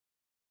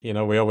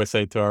We always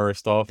say to our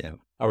staff, Yeah.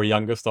 our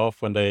younger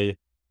staff, when they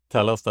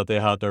tell us that they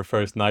had their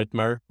first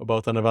nightmare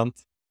about an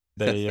event,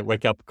 they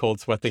wake up cold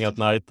sweating at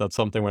night that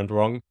something went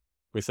wrong.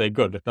 We say,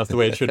 good, that's the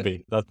way it should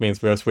be. That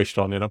means we are switched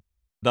on.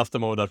 That's the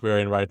mode that we're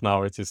in right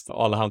now. It's just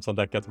all hands on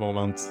deck at the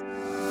moment.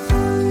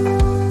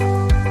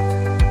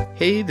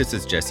 Hey, this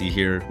is Jesse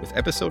here with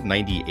episode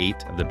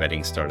 98 of the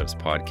Betting Startups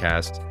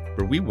podcast,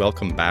 where we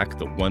welcome back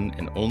the one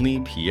and only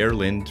Pierre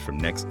Lindh from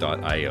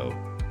Next.io.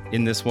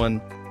 In this one,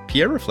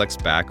 Pierre reflects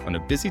back on a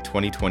busy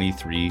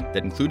 2023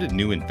 that included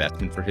new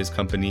investment for his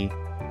company,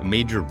 a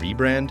major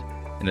rebrand,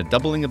 and a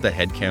doubling of the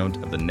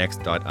headcount of the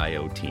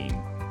Next.io team.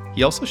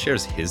 He also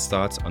shares his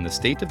thoughts on the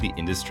state of the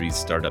industry's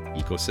startup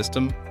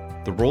ecosystem,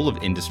 the role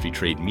of industry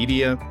trade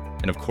media,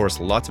 and of course,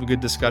 lots of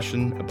good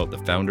discussion about the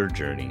founder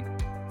journey.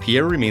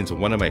 Pierre remains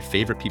one of my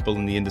favorite people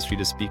in the industry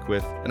to speak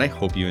with, and I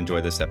hope you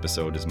enjoy this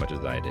episode as much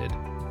as I did.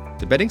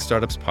 The Betting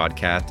Startups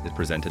podcast is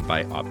presented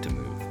by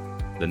Optimove,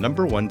 the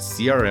number one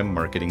CRM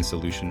marketing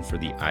solution for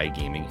the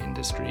iGaming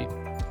industry.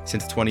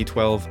 Since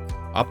 2012,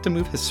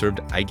 Optimove has served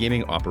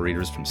iGaming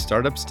operators from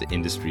startups to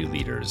industry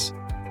leaders.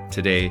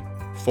 Today,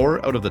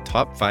 4 out of the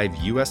top 5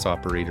 US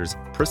operators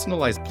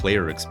personalize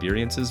player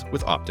experiences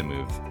with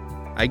Optimove.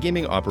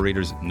 iGaming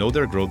operators know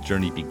their growth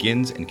journey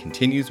begins and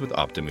continues with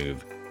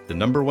Optimove, the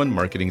number one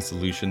marketing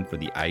solution for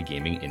the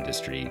iGaming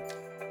industry.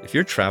 If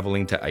you're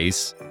traveling to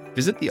ICE,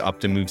 visit the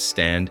Optimove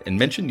stand and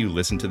mention you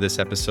listened to this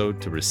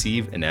episode to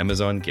receive an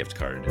Amazon gift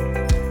card.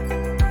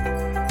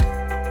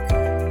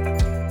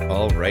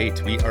 All right,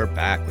 we are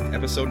back with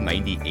episode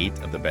 98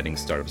 of the Betting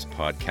Startups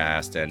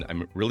podcast, and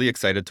I'm really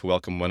excited to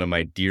welcome one of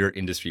my dear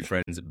industry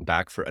friends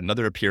back for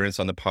another appearance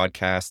on the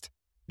podcast.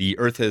 The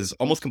Earth has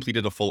almost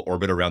completed a full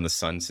orbit around the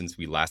sun since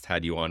we last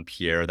had you on,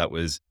 Pierre. That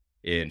was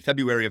in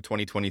February of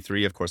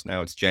 2023. Of course,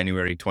 now it's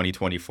January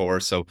 2024,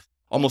 so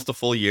almost a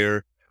full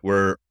year.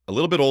 We're a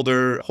little bit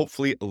older,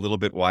 hopefully a little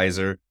bit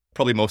wiser.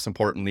 Probably most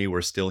importantly,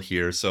 we're still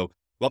here. So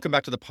welcome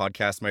back to the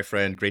podcast, my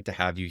friend. Great to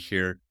have you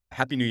here.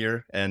 Happy New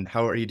Year. And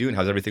how are you doing?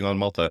 How's everything on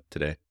Malta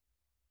today?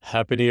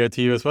 Happy New Year to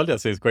you as well,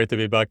 Jesse. It's great to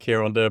be back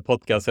here on the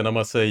podcast. And I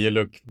must say, you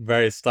look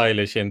very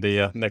stylish in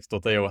the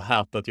Next.io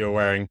hat that you're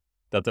wearing,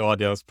 that the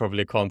audience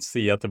probably can't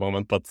see at the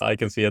moment, but I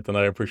can see it and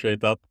I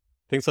appreciate that.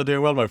 Things are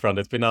doing well, my friend.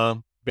 It's been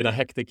a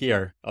hectic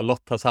year. A lot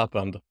has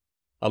happened.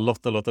 A lot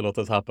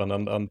has happened.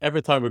 And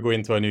every time we go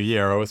into a new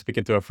year, I was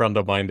speaking to a friend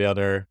of mine the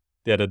other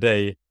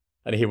day,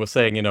 and he was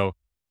saying,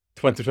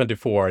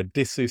 2024,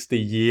 this is the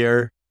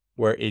year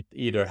where it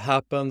either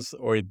happens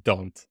or it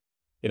don't.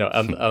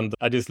 And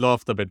I just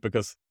laughed a bit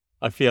because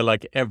I feel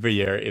like every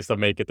year is a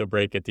make it or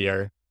break it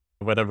year,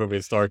 whenever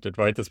we started,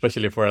 right?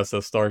 Especially for us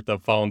as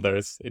startup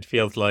founders, it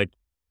feels like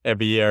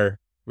every year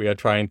we are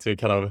trying to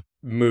kind of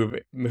move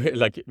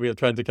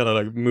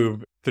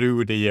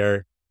through the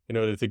year in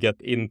order to get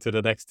into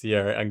the next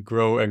year and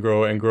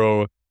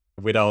grow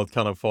without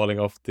kind of falling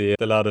off the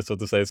ladder, so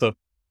to say. So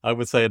I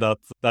would say that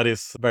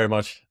is very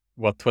much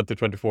what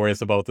 2024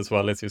 is about as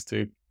well. It's just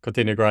to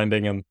continue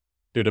grinding and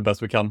do the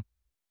best we can.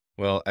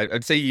 Well,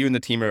 I'd say you and the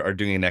team are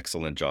doing an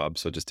excellent job.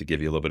 So just to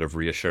give you a little bit of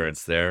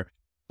reassurance there,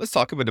 let's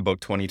talk a bit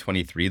about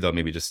 2023, though,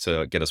 maybe just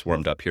to get us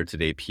warmed up here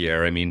today,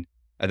 Pierre. I mean,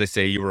 as I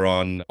say, you were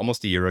on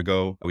almost a year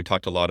ago. We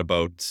talked a lot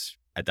about,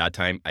 at that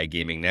time,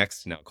 iGaming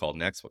Next, now called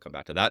Next. We'll come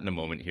back to that in a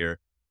moment here.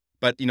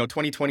 But,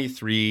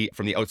 2023,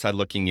 from the outside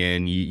looking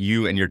in,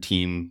 you and your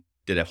team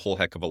did a whole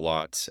heck of a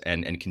lot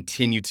and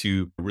continue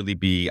to really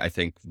be, I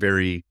think,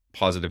 very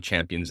positive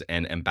champions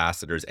and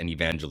ambassadors and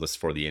evangelists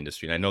for the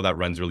industry. And I know that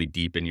runs really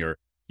deep in your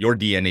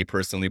DNA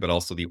personally, but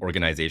also the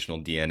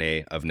organizational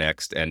DNA of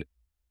Next. And,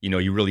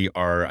 you really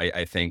are,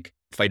 I think,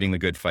 fighting the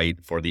good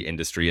fight for the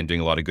industry and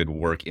doing a lot of good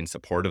work in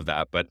support of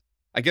that. But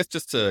I guess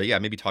just to,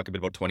 maybe talk a bit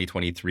about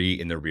 2023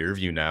 in the rear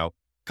view now, a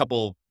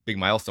couple big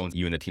milestones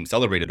you and the team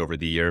celebrated over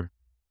the year.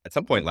 At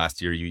some point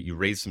last year, you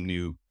raised some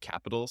new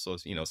capital. So,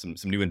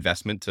 some new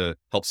investment to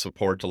help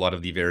support a lot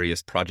of the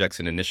various projects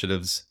and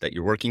initiatives that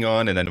you're working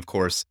on. And then, of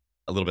course,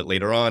 a little bit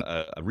later on,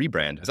 a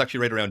rebrand. It was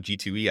actually right around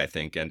G2E, I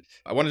think. And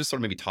I wanted to sort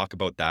of maybe talk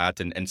about that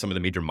and some of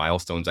the major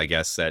milestones, I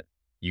guess, that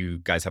you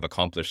guys have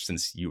accomplished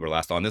since you were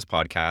last on this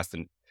podcast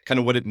and kind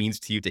of what it means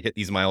to you to hit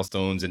these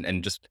milestones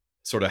and just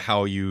sort of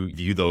how you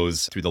view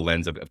those through the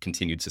lens of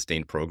continued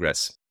sustained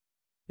progress.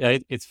 Yeah,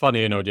 it's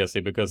funny, Jesse,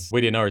 because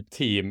within our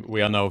team,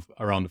 we are now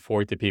around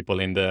 40 people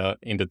in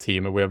the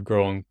team, and we have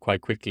grown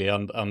quite quickly.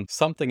 And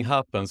something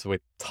happens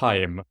with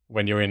time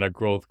when you're in a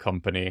growth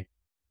company,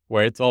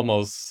 where it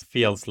almost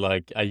feels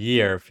like a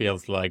year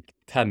feels like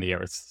 10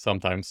 years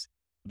sometimes,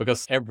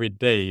 because every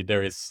day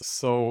there is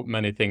so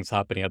many things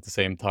happening at the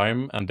same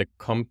time, and the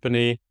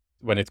company,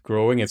 when it's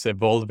growing, it's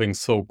evolving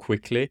so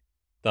quickly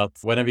that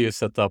whenever you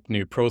set up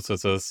new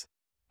processes,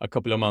 a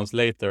couple of months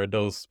later,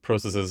 those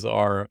processes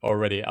are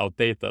already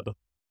outdated.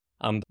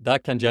 And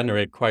that can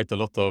generate quite a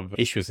lot of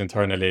issues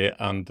internally.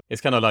 And it's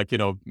kind of like,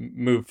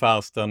 move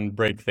fast and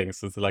break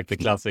things. It's like the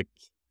classic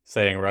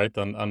saying, right?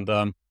 And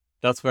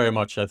that's very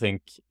much, I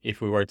think,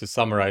 if we were to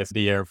summarize the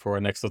year for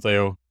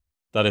Next.io,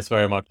 that is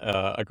very much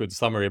a good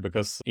summary,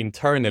 because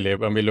internally,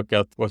 when we look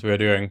at what we are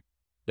doing,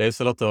 there's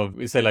a lot of,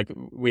 we say like,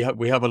 we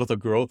have a lot of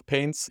growth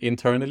pains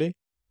internally.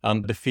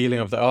 And the feeling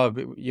of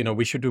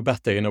we should do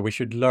better, we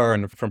should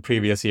learn from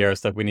previous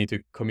years that we need to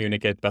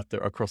communicate better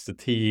across the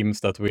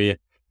teams, that we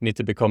need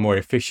to become more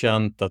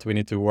efficient, that we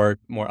need to work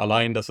more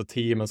aligned as a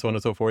team and so on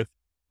and so forth.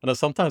 And then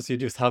sometimes you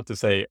just have to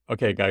say,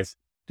 okay, guys,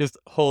 just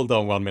hold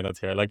on 1 minute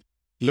here. Like,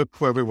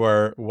 look where we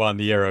were 1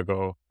 year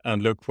ago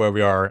and look where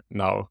we are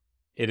now.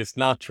 It is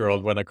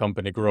natural when a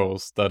company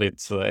grows that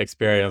it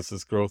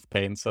experiences growth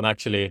pains. And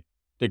actually,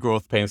 the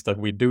growth pains that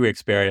we do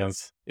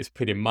experience is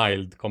pretty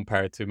mild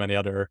compared to many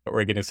other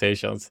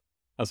organizations.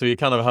 And so you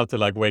kind of have to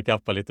like wake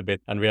up a little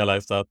bit and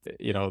realize that,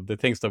 the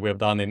things that we have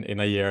done in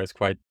a year is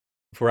quite,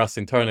 for us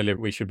internally,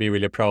 we should be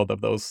really proud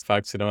of those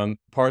facts, and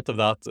part of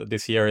that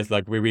this year is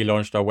like we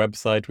relaunched our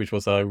website, which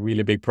was a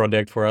really big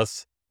project for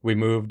us. We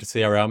moved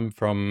CRM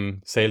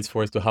from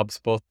Salesforce to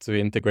HubSpot to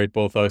integrate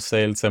both our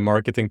sales and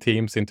marketing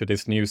teams into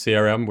this new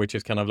CRM, which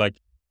is kind of like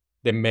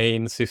the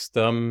main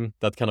system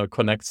that kind of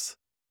connects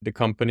the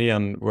company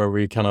and where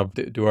we kind of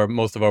do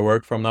most of our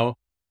work from now.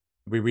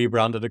 We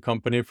rebranded the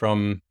company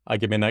from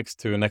IGB Next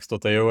to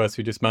Next.io, as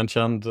you just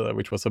mentioned,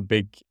 which was a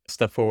big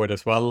step forward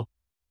as well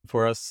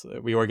for us.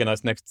 We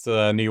organized Next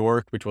New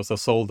York, which was a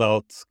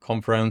sold-out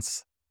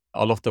conference.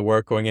 A lot of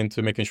work going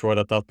into making sure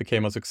that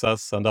became a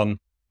success. And then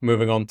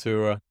moving on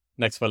to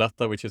Next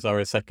Valletta, which is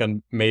our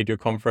second major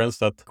conference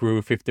that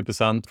grew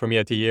 50% from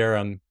year to year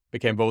and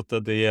became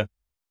voted the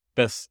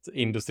best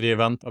industry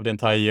event of the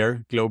entire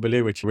year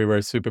globally, which we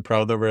were super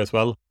proud of as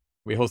well.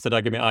 We hosted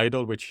Agami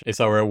Idol, which is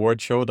our award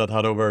show that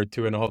had over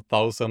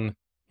 2,500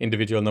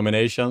 individual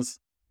nominations.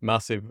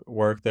 Massive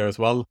work there as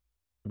well.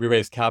 We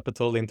raised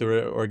capital into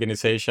the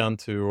organization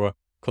to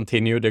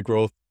continue the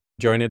growth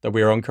journey that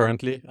we are on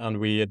currently, and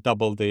we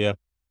doubled the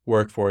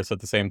workforce at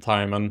the same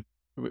time. And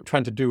we're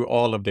trying to do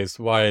all of this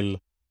while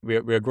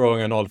we're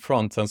growing on all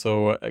fronts. And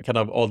so kind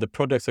of all the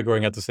projects are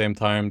growing at the same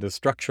time. The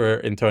structure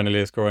internally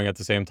is growing at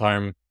the same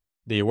time.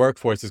 The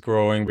workforce is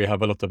growing. We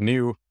have a lot of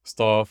new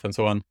staff and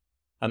so on.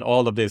 And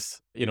all of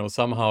this,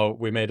 somehow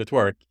we made it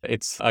work.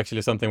 It's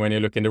actually something when you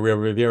look in the rear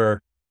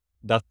mirror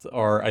that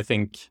are, I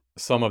think,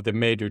 some of the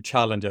major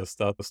challenges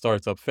that a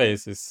startup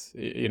face is,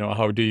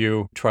 how do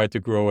you try to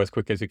grow as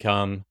quick as you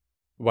can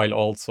while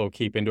also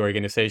keeping the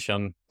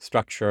organization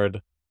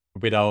structured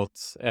without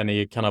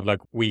any kind of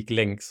like weak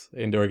links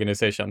in the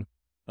organization.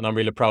 And I'm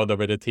really proud of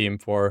the team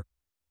for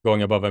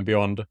going above and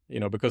beyond,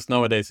 because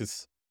nowadays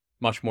it's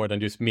much more than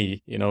just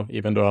me,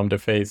 even though I'm the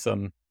face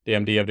and the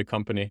MD of the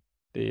company.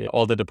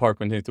 All the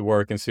departments need to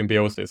work in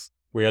symbiosis.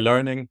 We are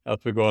learning as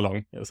we go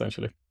along,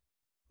 essentially.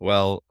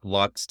 Well,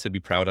 lots to be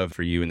proud of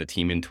for you and the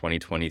team in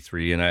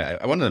 2023. And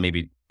I wanted to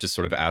maybe just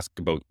sort of ask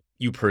about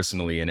you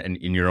personally and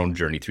in your own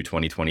journey through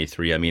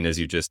 2023. I mean, as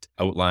you just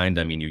outlined,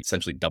 you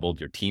essentially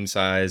doubled your team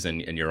size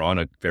and you're on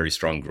a very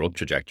strong growth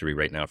trajectory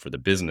right now for the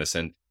business.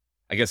 And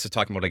I guess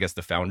talking about,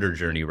 the founder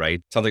journey,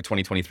 right? Sounds like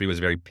 2023 was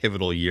a very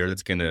pivotal year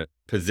that's going to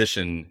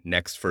position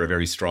Next for a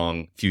very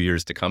strong few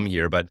years to come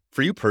here. But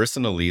for you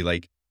personally,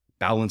 like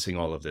balancing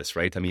all of this,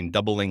 right?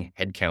 Doubling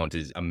headcount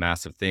is a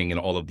massive thing and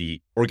all of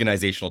the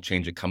organizational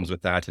change that comes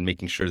with that and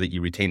making sure that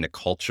you retain the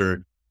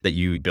culture that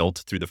you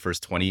built through the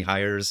first 20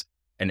 hires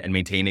and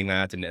maintaining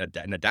that and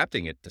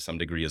adapting it to some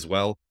degree as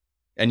well.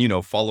 And,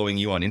 following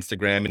you on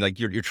Instagram and like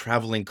you're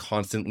traveling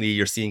constantly,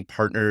 you're seeing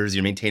partners,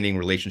 you're maintaining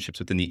relationships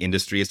within the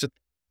industry.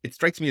 It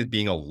strikes me as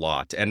being a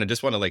lot. And I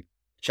just want to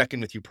check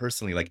in with you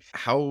personally. Like,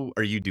 how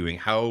are you doing?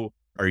 How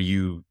are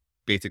you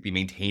basically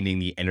maintaining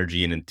the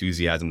energy and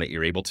enthusiasm that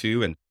you're able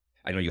to? And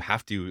I know you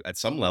have to at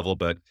some level,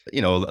 but, a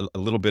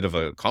little bit of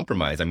a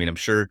compromise. I'm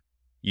sure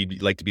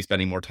you'd like to be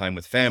spending more time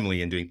with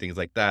family and doing things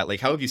like that. Like,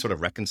 how have you sort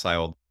of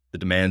reconciled the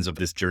demands of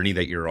this journey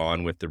that you're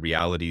on with the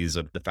realities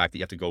of the fact that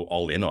you have to go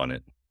all in on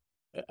it?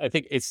 I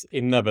think it's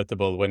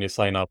inevitable when you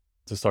sign up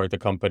to start a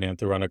company and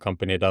to run a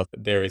company that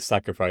there is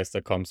sacrifice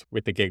that comes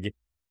with the gig.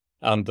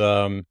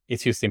 And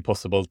it's just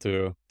impossible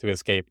to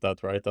escape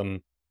that, right?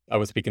 And I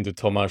was speaking to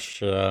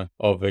Tomas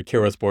of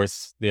Kira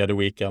Sports the other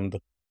week, and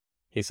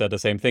he said the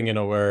same thing,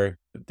 where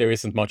there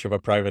isn't much of a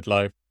private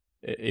life.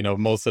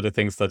 Most of the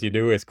things that you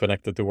do is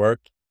connected to work.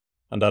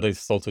 And that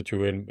is also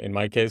true in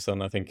my case,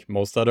 and I think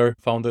most other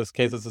founders'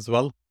 cases as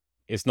well.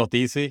 It's not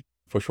easy,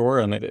 for sure.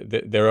 And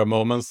there are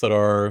moments that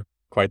are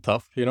quite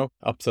tough,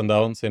 ups and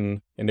downs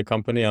in the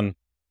company. And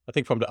I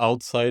think from the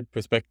outside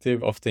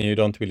perspective, often you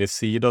don't really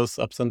see those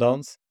ups and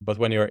downs. But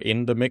when you're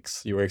in the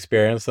mix, you're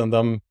experiencing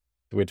them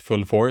with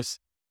full force.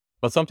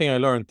 But something I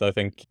learned, I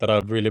think, that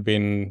I've really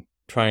been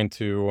trying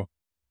to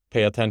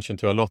pay attention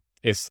to a lot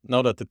is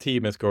now that the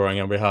team is growing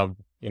and we have,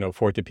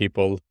 40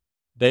 people,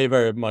 they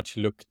very much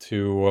look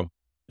to,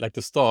 like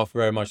the staff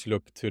very much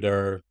look to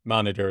their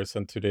managers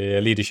and to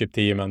the leadership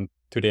team and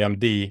to the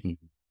MD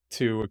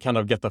to kind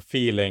of get a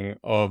feeling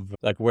of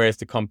like, where is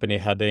the company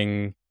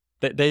heading?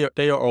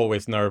 They are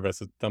always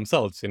nervous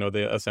themselves,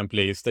 as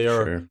employees. They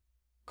are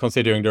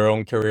considering their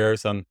own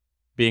careers, and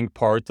being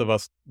part of a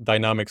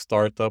dynamic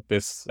startup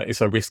is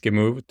a risky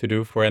move to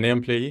do for any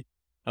employee.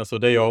 And so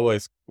they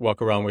always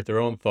walk around with their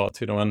own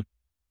thoughts, and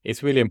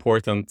it's really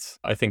important,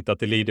 I think, that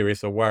the leader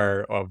is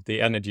aware of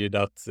the energy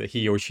that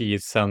he or she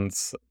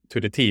sends to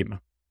the team.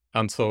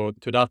 And so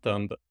to that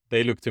end,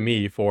 they look to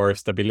me for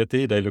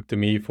stability, they look to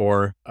me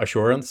for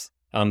assurance,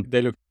 and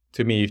they look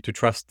to me to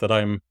trust that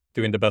I'm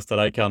doing the best that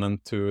I can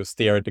and to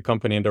steer the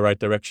company in the right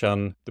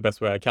direction the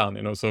best way I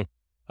can, So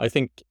I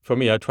think for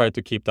me, I try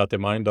to keep that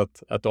in mind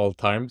at all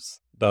times,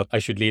 that I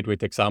should lead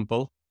with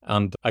example.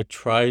 And I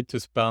try to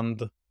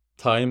spend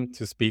time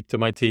to speak to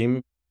my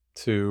team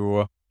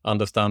to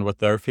understand what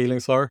their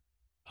feelings are.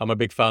 I'm a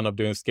big fan of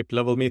doing skip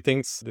level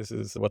meetings. This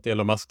is what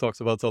Elon Musk talks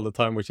about all the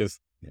time, which is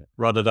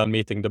rather than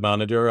meeting the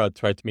manager, I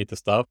try to meet the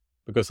staff,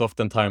 because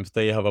oftentimes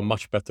they have a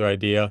much better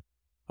idea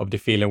of the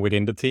feeling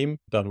within the team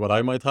than what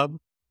I might have.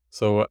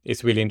 So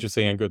it's really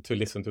interesting and good to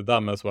listen to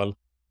them as well,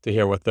 to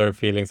hear what their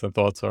feelings and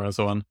thoughts are and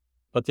so on.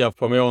 But yeah,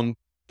 from my own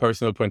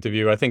personal point of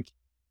view, I think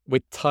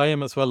with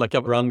time as well, like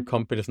I've run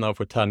companies now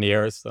for 10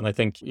 years, and I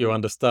think you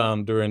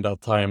understand during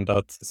that time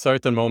that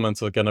certain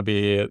moments are going to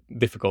be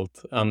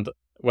difficult. And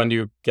when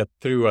you get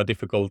through a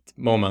difficult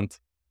moment,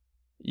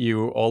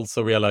 you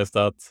also realize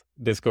that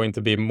there's going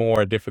to be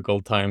more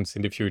difficult times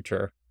in the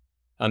future.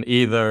 And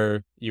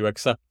either you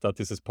accept that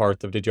this is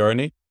part of the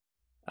journey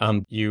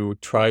and you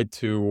try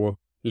to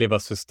live a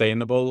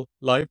sustainable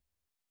life.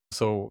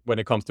 So when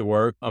it comes to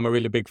work, I'm a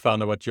really big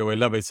fan of what Joey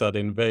Levy said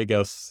in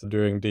Vegas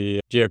during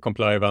the GR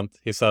Comply event.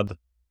 He said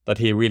that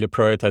he really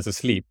prioritizes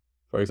sleep,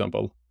 for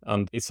example.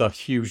 And it's a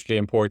hugely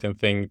important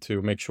thing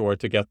to make sure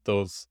to get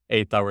those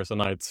 8 hours a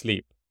night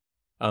sleep.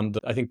 And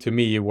I think to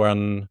me,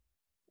 when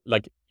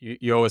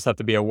you always have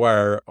to be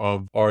aware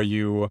of, are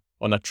you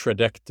on a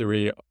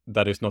trajectory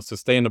that is not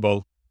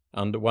sustainable?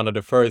 And one of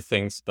the first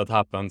things that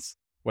happens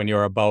when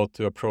you're about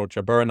to approach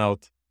a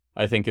burnout,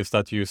 I think, is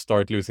that you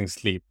start losing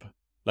sleep.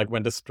 Like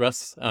when the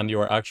stress and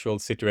your actual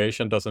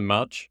situation doesn't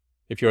match,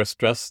 if you're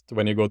stressed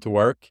when you go to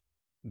work,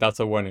 that's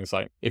a warning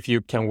sign. If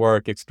you can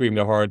work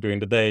extremely hard during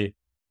the day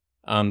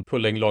and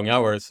pulling long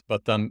hours,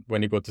 but then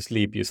when you go to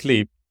sleep, you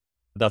sleep,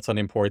 that's an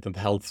important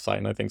health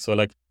sign, I think. So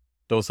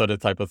those are the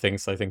type of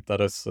things I think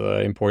that is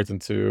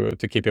important to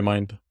keep in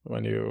mind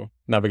when you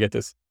navigate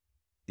this.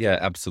 Yeah,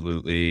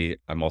 absolutely.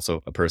 I'm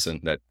also a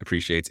person that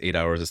appreciates 8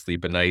 hours of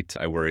sleep a night.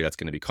 I worry that's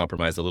going to be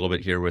compromised a little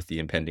bit here with the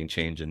impending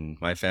change in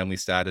my family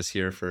status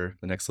here for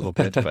the next little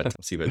bit, but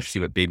see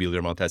what baby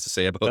Lermont has to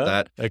say about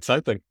that.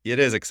 Exciting. It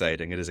is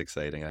exciting. It is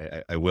exciting.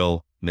 I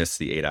will miss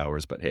the 8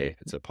 hours, but hey,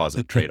 it's a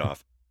positive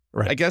trade-off.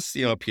 Right. I guess,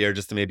 Pierre,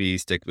 just to maybe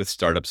stick with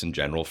startups in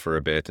general for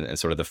a bit and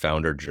sort of the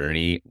founder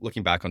journey,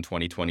 looking back on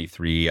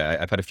 2023,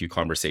 I've had a few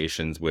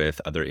conversations with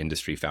other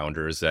industry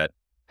founders that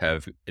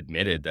have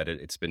admitted that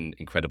it's been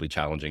incredibly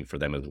challenging for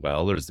them as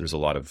well. There's a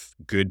lot of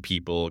good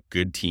people,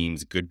 good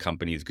teams, good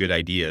companies, good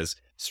ideas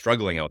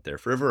struggling out there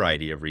for a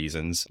variety of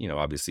reasons.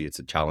 Obviously it's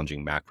a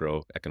challenging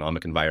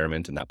macroeconomic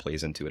environment and that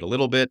plays into it a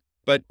little bit.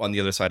 But on the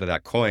other side of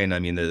that coin, I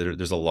mean,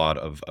 there's a lot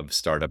of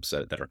startups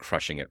that are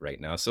crushing it right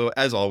now. So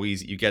as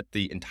always, you get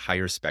the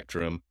entire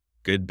spectrum,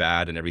 good,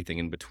 bad, and everything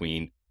in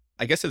between.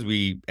 I guess as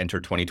we enter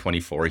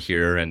 2024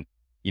 here, and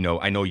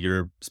I know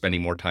you're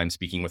spending more time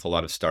speaking with a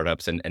lot of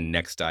startups, and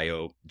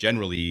Next.io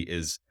generally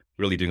is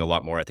really doing a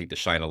lot more, I think, to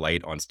shine a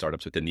light on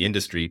startups within the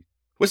industry.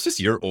 What's just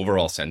your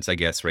overall sense, I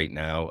guess, right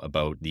now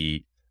about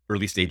the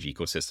early stage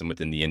ecosystem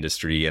within the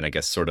industry, and I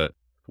guess sort of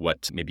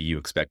what maybe you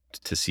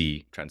expect to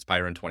see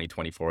transpire in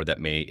 2024 that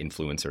may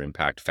influence or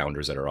impact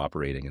founders that are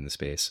operating in the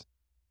space?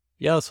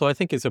 Yeah, so I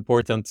think it's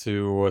important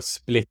to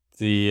split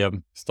the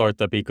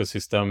startup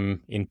ecosystem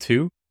in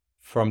two,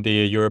 from the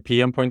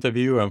European point of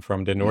view and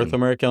from the North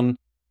American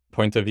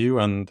point of view.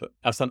 And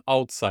as an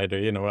outsider,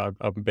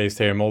 I'm based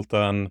here in Malta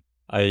and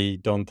I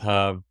don't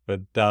have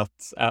that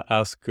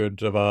as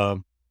good of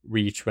a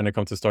reach when it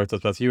comes to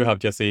startups as you have,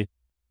 Jesse.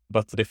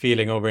 But the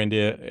feeling over in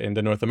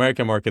the North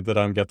American market that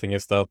I'm getting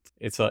is that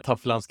it's a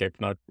tough landscape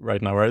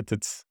right now, right?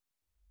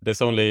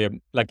 There's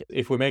only,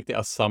 if we make the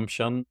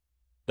assumption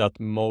that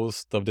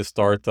most of the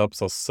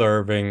startups are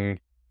serving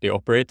the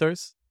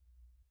operators,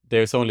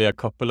 there's only a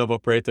couple of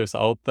operators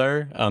out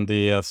there, and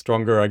the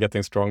stronger are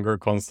getting stronger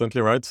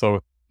constantly, right?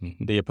 So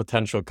the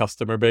potential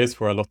customer base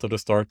for a lot of the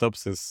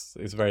startups is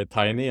very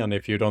tiny. And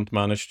if you don't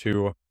manage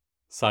to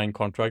sign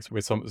contracts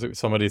with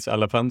some of these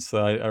elephants,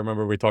 I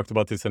remember we talked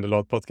about this in the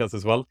last podcast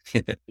as well,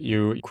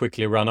 you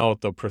quickly run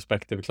out of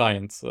prospective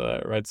clients,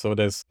 right? So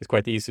it's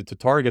quite easy to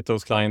target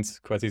those clients,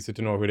 quite easy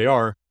to know who they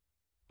are.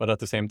 But at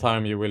the same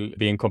time, you will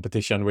be in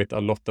competition with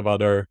a lot of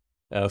other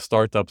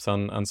startups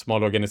and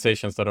small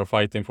organizations that are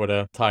fighting for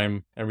the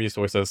time and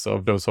resources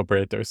of those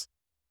operators.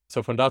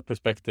 So from that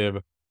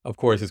perspective, of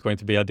course, it's going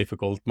to be a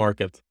difficult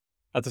market.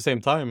 At the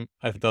same time,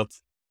 I think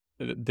that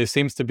there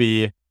seems to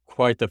be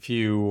quite a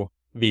few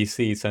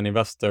VCs and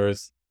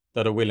investors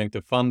that are willing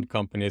to fund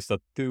companies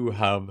that do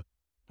have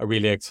a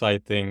really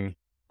exciting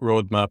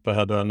roadmap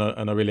ahead and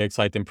a really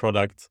exciting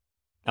product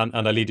and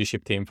a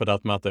leadership team for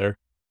that matter.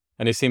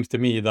 And it seems to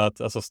me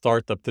that as a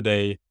startup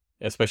today,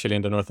 especially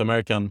in the North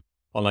American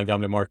online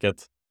gambling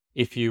market,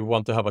 if you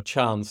want to have a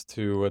chance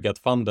to get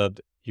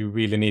funded, you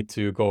really need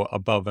to go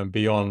above and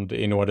beyond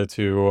in order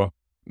to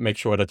make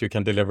sure that you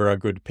can deliver a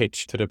good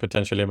pitch to the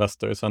potential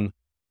investors. And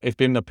it's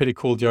been a pretty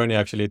cool journey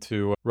actually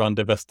to run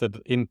the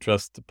Vested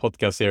Interest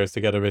podcast series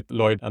together with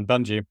Lloyd and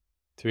Benji,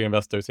 two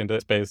investors in the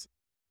space.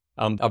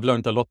 And I've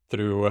learned a lot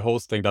through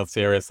hosting that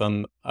series,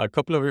 and a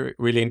couple of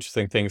really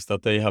interesting things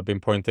that they have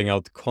been pointing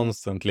out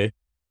constantly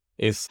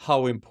is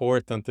how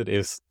important it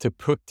is to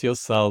put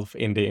yourself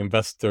in the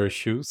investor's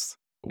shoes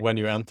when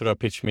you enter a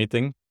pitch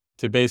meeting,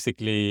 to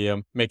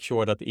basically make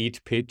sure that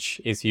each pitch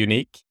is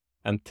unique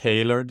and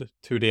tailored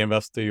to the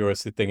investor you're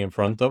sitting in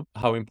front of.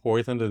 How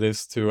important it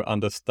is to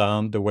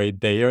understand the way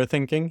they are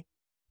thinking,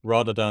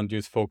 rather than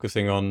just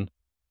focusing on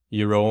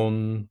your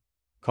own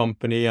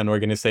company and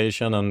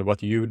organization and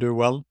what you do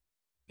well.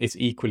 It's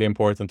equally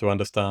important to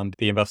understand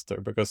the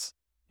investor, because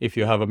if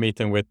you have a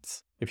meeting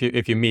with,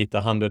 if you meet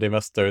 100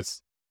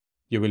 investors,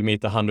 you will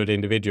meet 100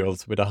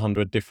 individuals with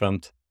 100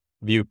 different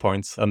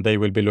viewpoints, and they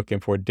will be looking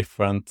for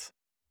different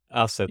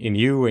assets in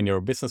you, in your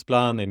business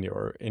plan, in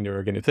your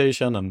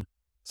organization, and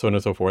so on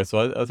and so forth.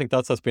 So I think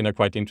that has been a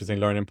quite interesting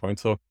learning point.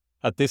 So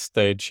at this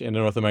stage in the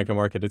North American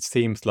market, it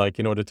seems like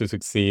in order to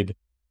succeed,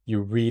 you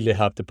really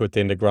have to put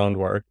in the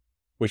groundwork,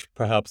 which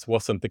perhaps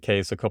wasn't the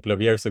case a couple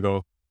of years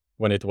ago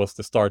when it was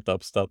the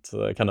startups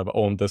that kind of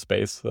owned the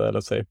space,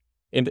 let's say.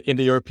 In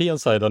the European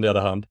side, on the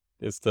other hand,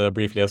 just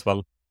briefly as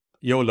well,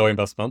 YOLO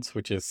Investments,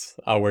 which is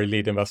our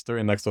lead investor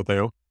in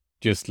Next.io,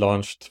 just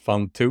launched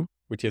Fund 2,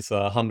 which is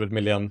a 100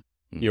 million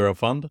euro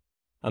fund.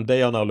 And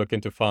they are now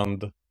looking to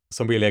fund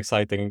some really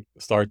exciting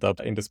startup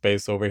in the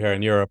space over here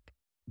in Europe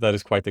that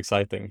is quite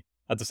exciting.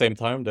 At the same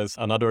time, there's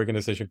another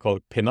organization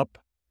called Pinup.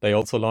 They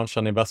also launched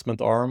an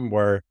investment arm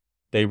where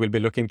they will be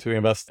looking to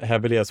invest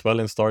heavily as well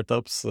in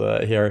startups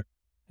here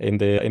in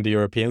the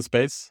European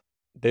space.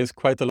 There's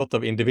quite a lot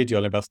of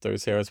individual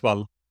investors here as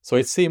well. So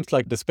it seems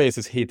like the space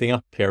is heating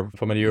up here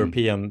from a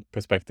European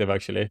perspective,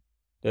 actually.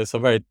 There's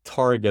some very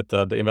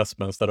targeted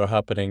investments that are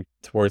happening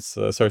towards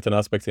certain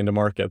aspects in the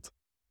market.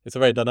 It's a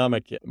very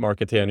dynamic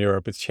market here in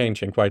Europe. It's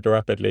changing quite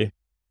rapidly.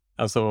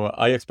 And so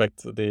I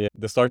expect the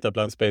startup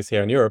land space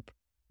here in Europe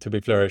to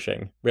be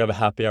flourishing. We have a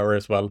Happy Hour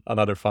as well,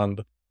 another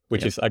fund,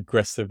 which is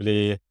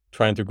aggressively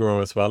trying to grow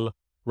as well.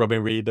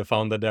 Robin Reed, the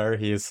founder there,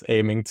 he is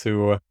aiming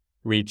to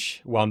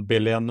reach 1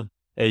 billion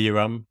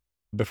AUM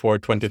before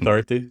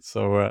 2030.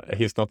 So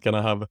he's not going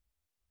to have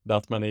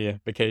that many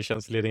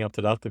vacations leading up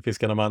to that if he's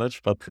going to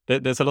manage. But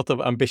there's a lot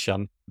of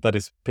ambition that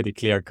is pretty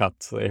clear cut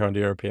here on the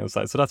European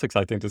side. So that's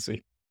exciting to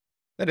see.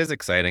 That is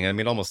exciting. I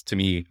mean, almost to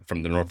me,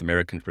 from the North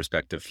American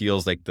perspective,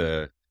 feels like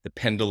the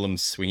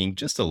pendulum's swinging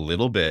just a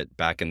little bit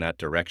back in that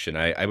direction.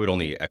 I would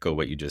only echo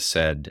what you just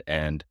said.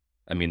 And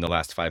I mean, the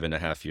last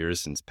 5.5 years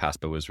since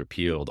PASPA was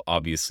repealed,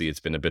 obviously it's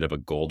been a bit of a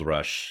gold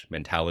rush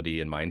mentality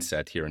and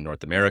mindset here in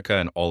North America,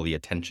 and all the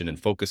attention and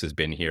focus has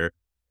been here.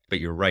 But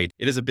you're right,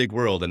 it is a big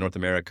world, and North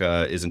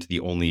America isn't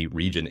the only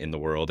region in the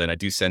world. And I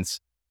do sense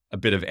a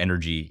bit of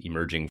energy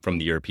emerging from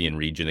the European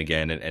region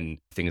again, and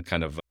things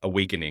kind of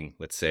awakening,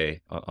 let's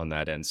say, on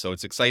that end. So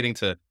it's exciting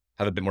to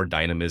have a bit more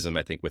dynamism,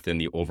 I think, within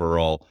the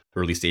overall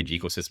early stage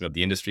ecosystem of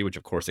the industry, which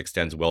of course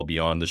extends well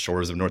beyond the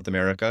shores of North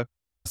America.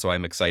 So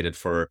I'm excited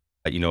for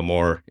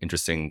more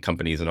interesting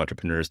companies and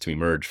entrepreneurs to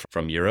emerge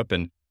from Europe.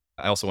 And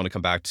I also want to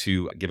come back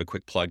to give a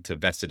quick plug to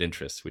Vested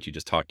Interest, which you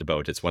just talked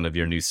about. It's one of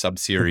your new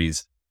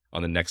sub-series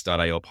on the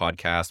Next.io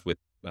podcast with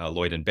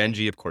Lloyd and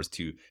Benji, of course,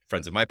 two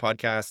friends of my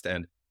podcast.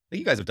 And I think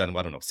you guys have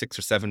done, 6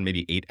 or 7,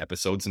 maybe 8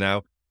 episodes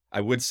now.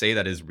 I would say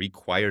that is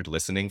required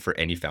listening for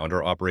any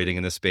founder operating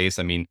in this space.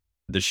 I mean,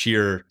 the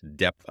sheer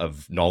depth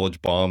of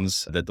knowledge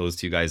bombs that those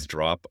two guys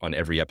drop on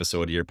every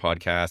episode of your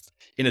podcast,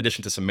 in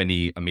addition to so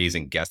many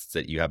amazing guests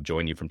that you have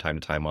join you from time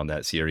to time on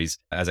that series,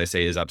 as I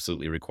say, is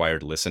absolutely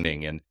required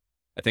listening. And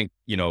I think,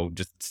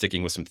 just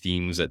sticking with some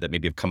themes that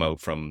maybe have come out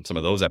from some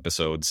of those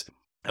episodes,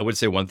 I would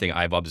say one thing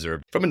I've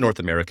observed from a North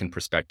American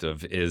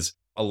perspective is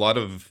a lot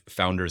of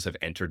founders have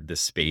entered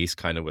this space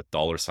kind of with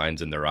dollar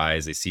signs in their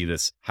eyes. They see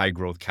this high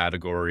growth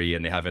category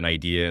and they have an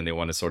idea and they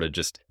want to sort of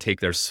just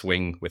take their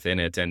swing within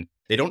it. And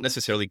they don't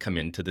necessarily come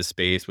into this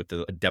space with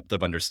a depth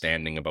of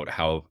understanding about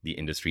how the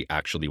industry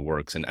actually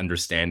works and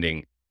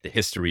understanding the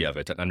history of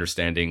it and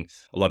understanding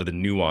a lot of the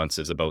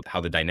nuances about how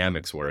the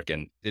dynamics work.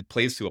 And it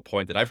plays to a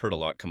point that I've heard a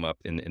lot come up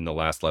in the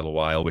last little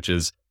while, which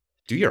is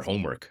do your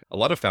homework. A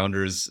lot of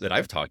founders that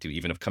I've talked to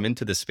even have come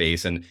into this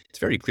space, and it's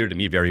very clear to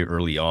me very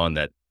early on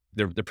that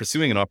they're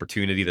pursuing an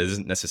opportunity that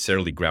isn't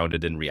necessarily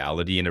grounded in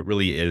reality. And it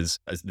really is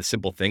the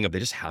simple thing of they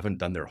just haven't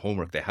done their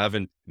homework. They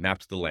haven't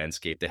mapped the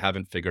landscape. They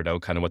haven't figured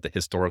out kind of what the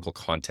historical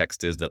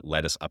context is that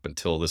led us up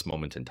until this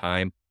moment in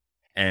time,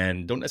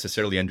 and don't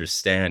necessarily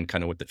understand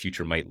kind of what the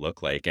future might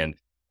look like. And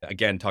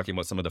again, talking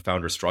about some of the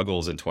founder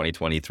struggles in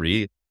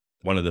 2023,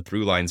 one of the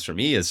through lines for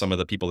me is some of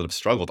the people that have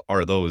struggled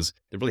are those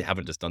that really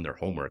haven't just done their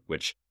homework,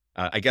 which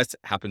I guess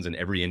happens in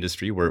every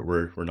industry.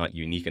 We're not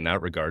unique in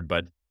that regard,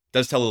 but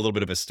does tell a little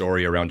bit of a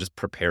story around just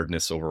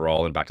preparedness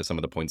overall, and back to some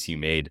of the points you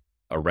made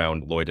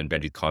around Lloyd and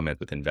Benji's comment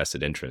with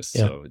invested interest.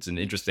 Yeah. So it's an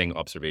interesting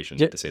observation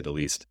to say the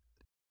least.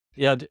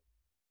 Yeah.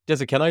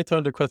 Jesse, can I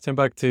turn the question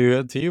back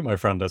to you, my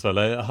friend, as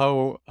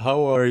well?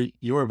 How are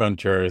your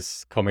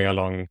ventures coming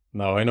along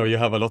now? I know you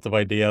have a lot of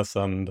ideas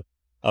and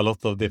a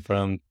lot of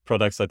different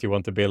products that you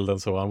want to build and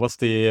so on. What's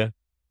the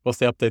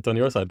update on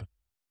your side?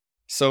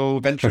 So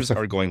ventures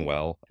are going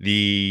well.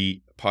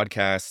 The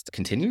podcast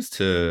continues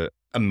to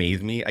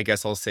amaze me, I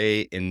guess I'll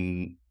say,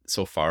 in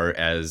so far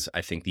as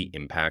I think the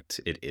impact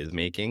it is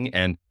making.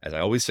 And as I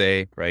always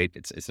say, right,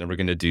 it's never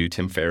going to do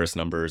Tim Ferriss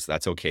numbers.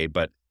 That's okay.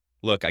 But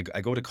look, I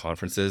go to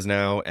conferences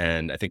now,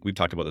 and I think we've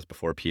talked about this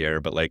before,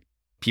 Pierre, but like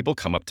people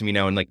come up to me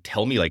now and like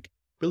tell me like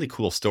really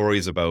cool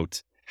stories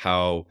about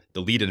how the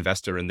lead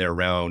investor in their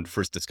round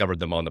first discovered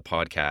them on the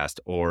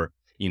podcast, or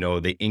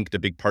they inked a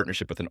big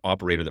partnership with an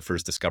operator that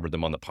first discovered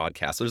them on the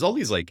podcast. So there's all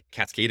these like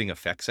cascading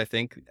effects, I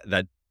think,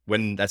 that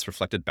when that's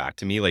reflected back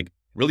to me, like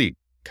really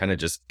kind of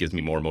just gives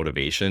me more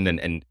motivation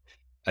and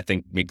I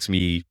think makes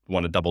me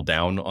want to double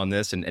down on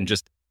this and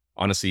just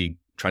honestly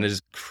trying to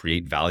just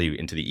create value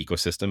into the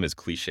ecosystem, as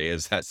cliche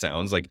as that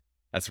sounds. Like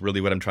that's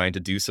really what I'm trying to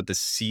do. So to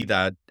see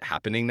that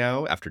happening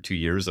now after 2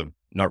 years of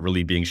not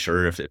really being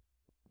sure if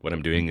what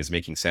I'm doing is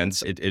making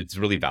sense, it's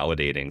really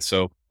validating.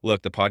 So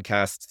look, the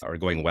podcasts are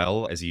going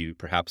well. As you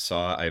perhaps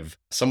saw, I've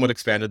somewhat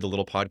expanded the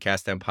little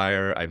podcast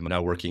empire. I'm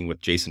now working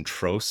with Jason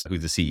Trost,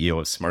 who's the CEO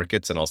of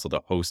Smarkets and also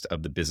the host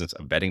of the Business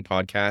of Betting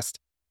podcast.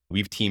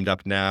 We've teamed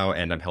up now,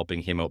 and I'm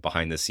helping him out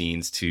behind the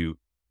scenes to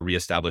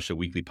reestablish a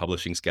weekly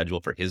publishing schedule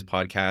for his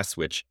podcast,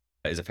 which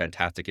is a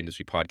fantastic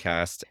industry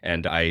podcast.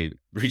 And I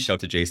reached out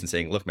to Jason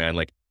saying, look, man,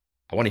 like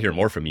I want to hear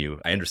more from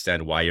you. I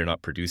understand why you're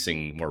not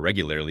producing more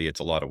regularly. It's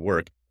a lot of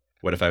work.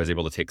 What if I was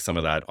able to take some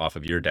of that off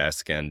of your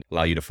desk and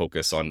allow you to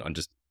focus on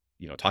just,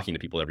 talking to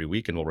people every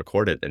week, and we'll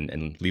record it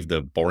and leave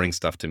the boring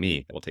stuff to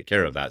me. We'll take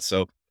care of that.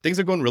 So things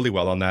are going really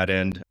well on that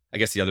end. I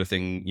guess the other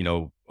thing,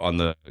 on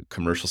the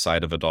commercial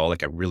side of it all,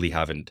 like I really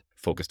haven't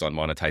focused on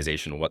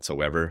monetization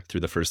whatsoever through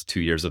the first 2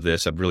 years of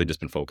this. I've really just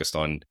been focused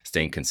on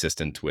staying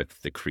consistent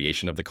with the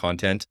creation of the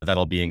content. That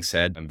all being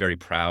said, I'm very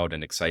proud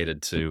and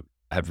excited to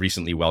have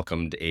recently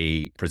welcomed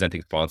a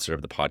presenting sponsor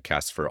of the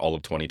podcast for all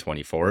of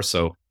 2024.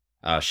 So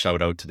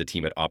shout out to the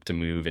team at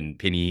Optimove and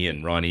Penny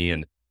and Ronnie,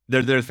 and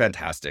they're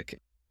fantastic.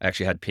 I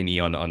actually had Penny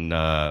on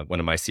one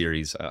of my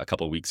series a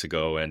couple of weeks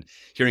ago, and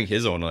hearing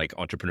his own like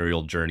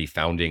entrepreneurial journey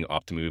founding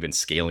Optimove and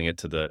scaling it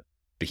to the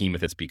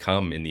behemoth it's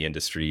become in the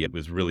industry, it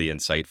was really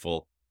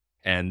insightful.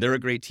 And they're a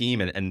great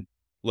team. And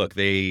look,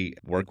 they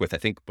work with, I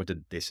think, what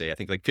did they say? I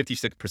think like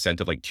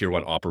 56% of like tier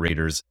one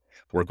operators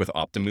work with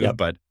Optimove. Yep.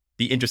 But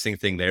the interesting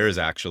thing there is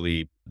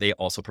actually they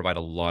also provide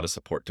a lot of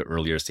support to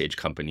earlier stage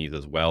companies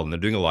as well. And they're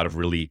doing a lot of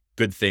really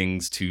good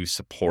things to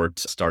support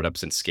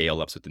startups and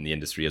scale ups within the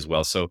industry as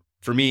well. So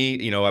for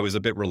me, I was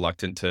a bit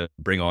reluctant to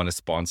bring on a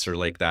sponsor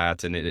like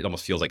that. And it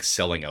almost feels like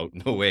selling out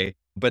in a way.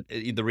 But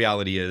the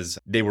reality is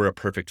they were a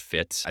perfect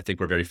fit. I think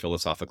we're very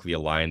philosophically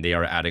aligned. They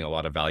are adding a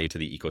lot of value to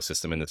the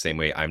ecosystem in the same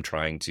way I'm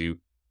trying to.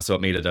 So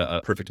it made it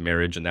a perfect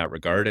marriage in that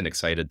regard, and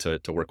excited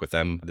to work with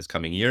them this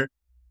coming year.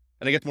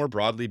 And I guess more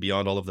broadly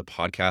beyond all of the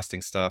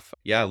podcasting stuff,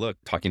 yeah, look,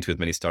 talking to as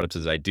many startups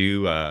as I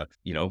do, I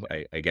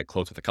get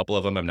close with a couple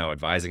of them. I'm now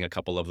advising a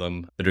couple of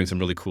them. They're doing some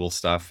really cool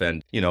stuff.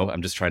 And,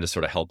 I'm just trying to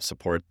sort of help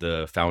support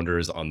the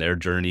founders on their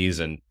journeys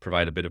and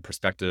provide a bit of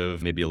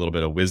perspective, maybe a little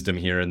bit of wisdom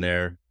here and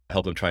there,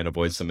 help them try and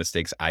avoid some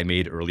mistakes I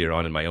made earlier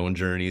on in my own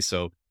journey.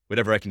 So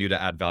whatever I can do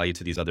to add value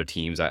to these other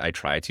teams, I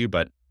try to.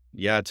 But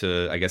yeah,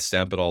 to, I guess,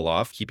 stamp it all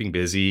off, keeping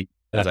busy.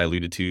 As I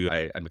alluded to,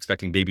 I'm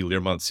expecting baby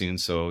Learmonth soon,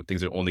 so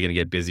things are only going to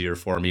get busier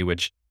for me,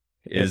 which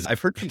is, I've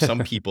heard from some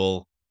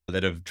people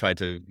that have tried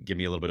to give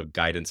me a little bit of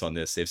guidance on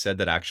this. They've said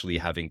that actually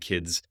having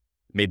kids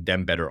made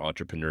them better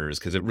entrepreneurs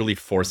because it really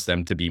forced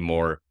them to be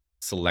more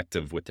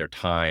selective with their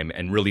time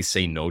and really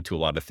say no to a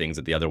lot of things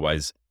that they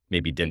otherwise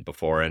maybe didn't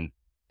before. And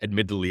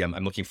admittedly, I'm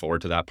looking forward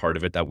to that part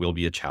of it. That will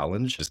be a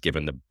challenge, just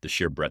given the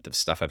sheer breadth of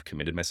stuff I've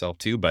committed myself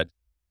to. But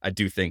I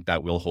do think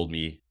that will hold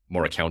me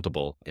more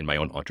accountable in my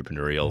own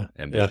entrepreneurial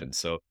ambition. Yeah.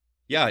 So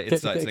yeah,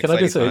 it's an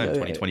exciting time.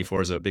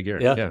 2024 is a big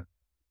year. Yeah.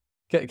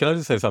 Can I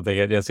just say something?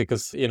 Yes,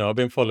 because, I've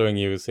been following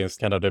you since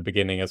kind of the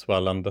beginning as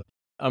well. And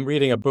I'm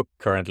reading a book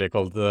currently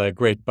called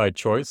Great by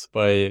Choice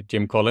by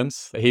Jim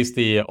Collins. He's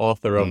the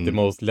author of the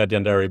most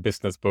legendary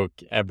business book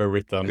ever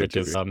written, which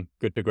is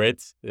Good to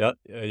Great. Yeah,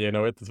 you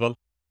know it as well.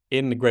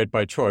 In Great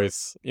by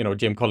Choice,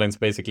 Jim Collins,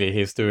 basically,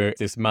 he's doing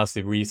this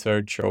massive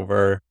research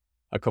over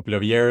a couple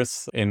of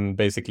years in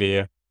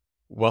basically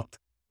what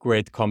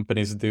great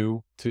companies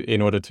do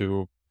in order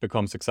to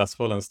become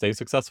successful and stay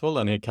successful.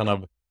 And he kind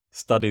of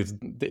studies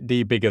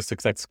the biggest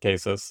success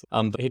cases.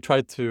 And he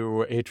tries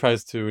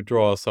to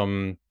draw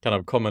some kind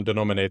of common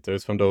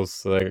denominators from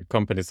those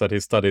companies that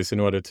he studies in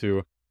order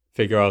to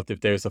figure out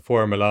if there's a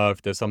formula,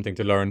 if there's something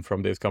to learn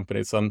from these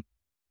companies. And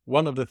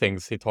one of the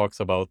things he talks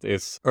about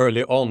is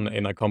early on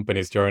in a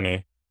company's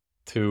journey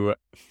to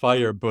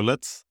fire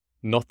bullets,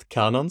 not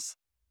cannons.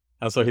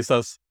 And so he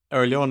says,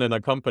 early on in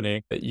a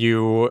company,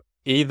 you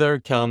either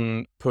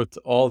can put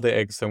all the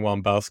eggs in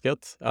one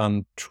basket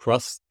and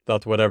trust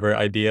that whatever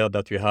idea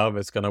that you have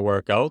is going to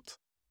work out,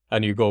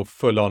 and you go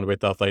full on with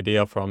that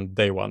idea from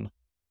day one.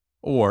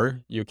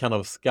 or you kind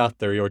of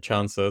scatter your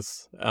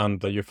chances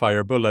and you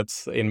fire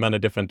bullets in many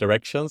different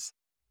directions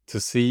to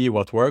see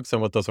what works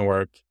and what doesn't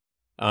work.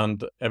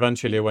 And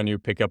eventually, when you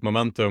pick up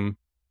momentum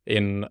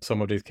in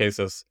some of these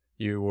cases,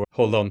 you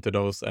hold on to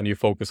those and you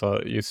focus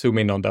on, you zoom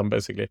in on them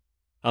basically.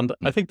 And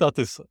I think that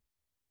is,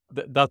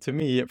 that to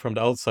me, from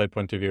the outside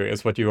point of view,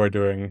 is what you are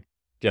doing,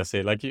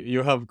 Jesse. Like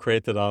you have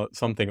created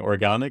something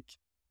organic,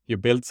 you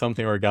built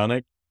something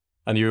organic,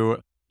 and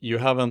you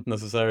haven't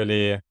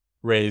necessarily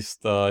raised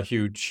a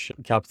huge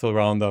capital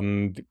round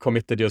and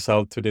committed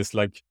yourself to this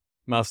like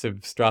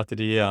massive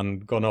strategy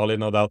and gone all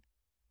in on that.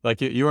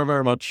 Like you are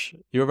very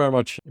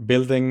much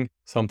building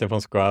something from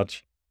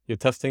scratch. You're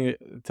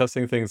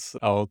testing things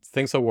out.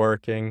 Things are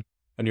working,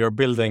 and you're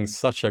building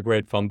such a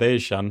great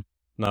foundation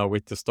now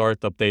with the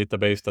startup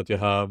database that you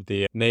have,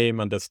 the name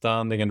and the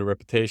standing and the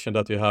reputation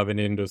that you have in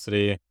the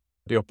industry.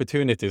 The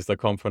opportunities that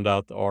come from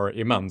that are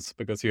immense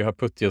because you have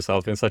put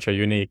yourself in such a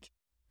unique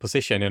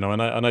position,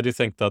 and I do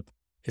think that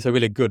it's a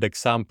really good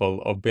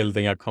example of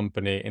building a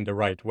company in the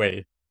right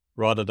way,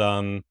 rather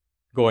than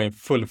going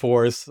full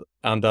force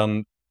and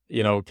then,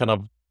 kind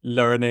of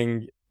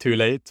learning too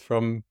late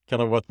from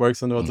kind of what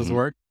works and what doesn't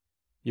work.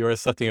 You are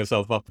setting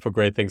yourself up for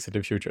great things in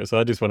the future. So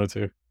I just wanted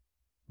to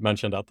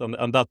mention that.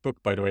 And that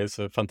book, by the way, is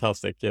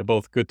fantastic. Yeah,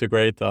 both Good to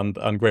Great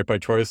and Great by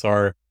Choice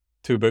are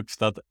two books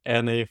that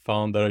any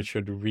founder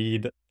should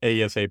read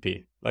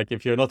ASAP. Like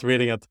if you're not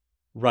reading it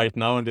right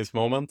now in this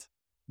moment,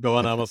 go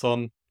on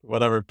Amazon,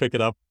 whatever, pick it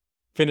up,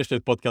 finish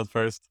this podcast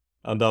first,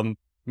 and then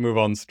move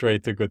on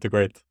straight to Good to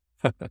Great.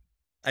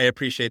 I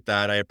appreciate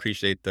that. I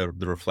appreciate the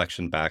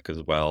reflection back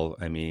as well.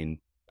 I mean,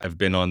 I've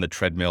been on the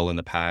treadmill in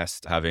the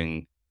past,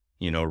 having,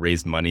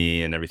 raised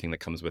money and everything that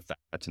comes with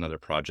that and other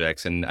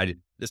projects. And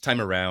this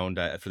time around,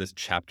 for this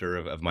chapter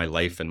of my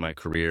life and my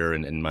career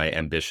and my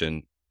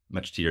ambition,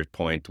 much to your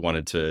point,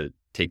 wanted to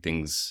take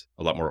things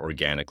a lot more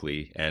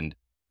organically, and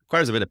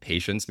requires a bit of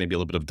patience, maybe a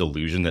little bit of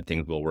delusion that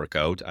things will work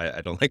out.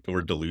 I don't like the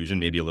word delusion.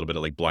 Maybe a little bit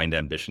of like blind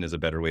ambition is a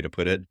better way to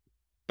put it.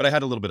 But I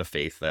had a little bit of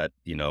faith that,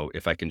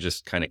 if I can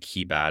just kind of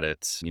keep at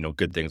it,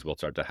 good things will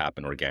start to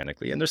happen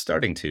organically. And they're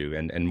starting to,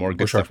 and more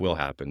good stuff will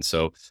happen.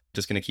 So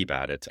just going to keep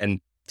at it. And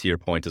to your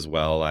point as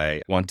well,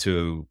 I want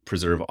to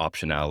preserve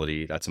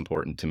optionality. That's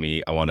important to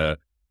me. Not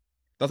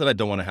that I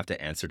don't want to have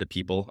to answer to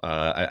people.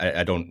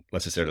 I don't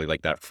necessarily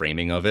like that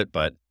framing of it,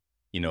 but,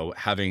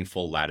 having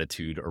full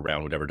latitude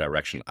around whatever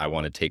direction I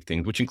want to take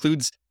things, which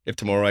includes if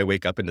tomorrow I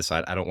wake up and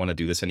decide I don't want to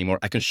do this anymore,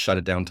 I can shut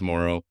it down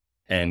tomorrow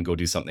and go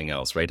do something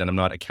else, right? And I'm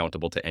not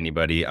accountable to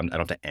anybody. I don't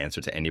have to answer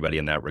to anybody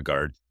in that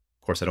regard.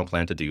 Of course, I don't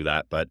plan to do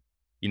that, but,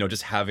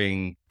 just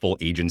having full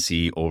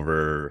agency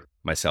over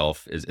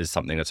myself is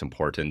something that's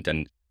important.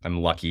 And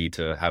I'm lucky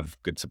to have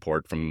good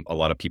support from a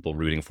lot of people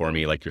rooting for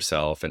me, like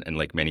yourself and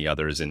like many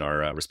others in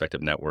our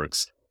respective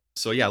networks.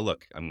 So yeah,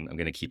 look, I'm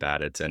going to keep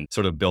at it and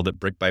sort of build it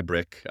brick by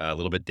brick, a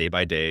little bit day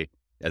by day.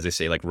 As they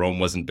say, like Rome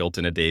wasn't built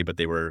in a day, but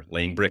they were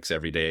laying bricks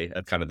every day.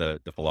 That's kind of the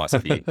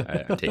philosophy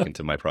I've taken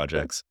to my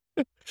projects.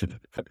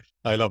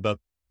 I love that.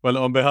 Well,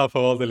 on behalf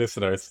of all the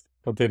listeners,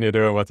 continue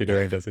doing what you're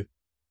doing, Jesse.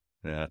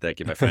 Yeah, thank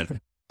you, my friend.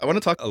 I want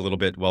to talk a little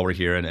bit while we're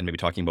here and maybe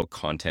talking about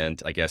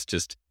content, I guess,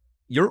 just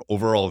your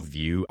overall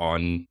view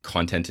on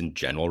content in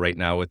general right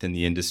now within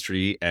the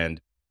industry. And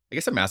I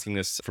guess I'm asking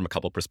this from a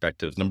couple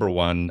perspectives. Number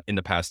one, in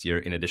the past year,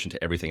 in addition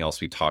to everything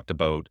else we talked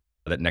about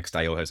that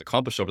Next.io has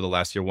accomplished over the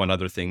last year, one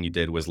other thing you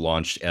did was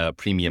launch a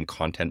premium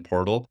content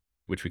portal,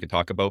 which we could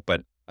talk about.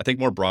 But I think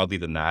more broadly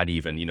than that,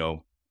 even,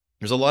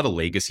 there's a lot of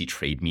legacy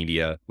trade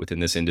media within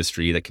this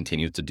industry that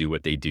continues to do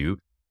what they do.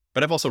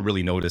 But I've also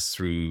really noticed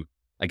through,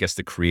 I guess,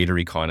 the creator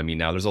economy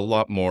now, there's a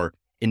lot more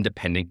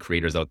independent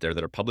creators out there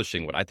that are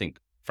publishing what I think,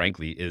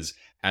 frankly, is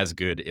as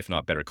good, if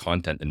not better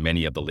content than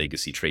many of the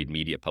legacy trade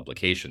media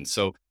publications.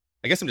 So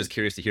I guess I'm just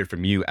curious to hear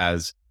from you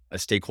as a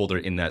stakeholder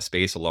in that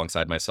space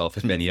alongside myself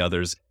and many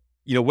others.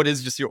 What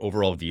is just your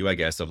overall view, I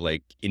guess, of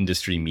like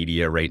industry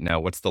media right now?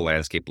 What's the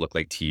landscape look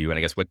like to you? And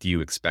I guess, what do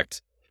you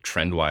expect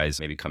trend-wise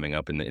maybe coming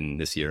up in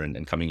this year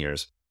and coming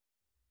years?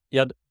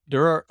 Yeah,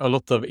 there are a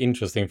lot of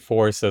interesting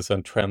forces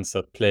and trends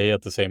at play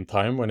at the same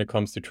time when it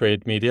comes to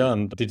trade media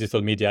and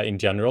digital media in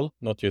general,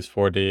 not just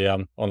for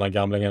the online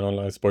gambling and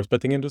online sports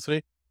betting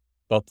industry,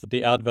 but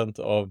the advent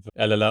of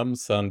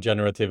LLMs and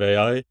generative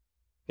AI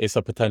is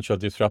a potential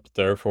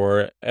disruptor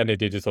for any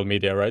digital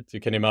media, right? You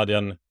can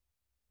imagine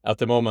at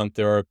the moment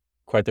there are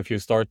quite a few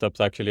startups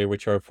actually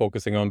which are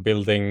focusing on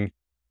building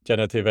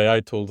generative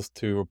AI tools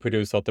to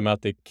produce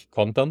automatic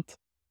content.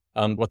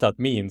 And what that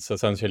means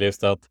essentially is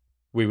that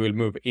we will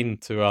move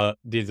into a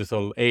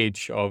digital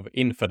age of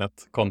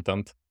infinite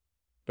content.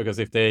 Because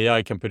if the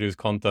AI can produce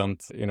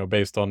content,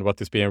 based on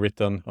what is being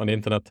written on the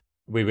internet,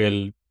 we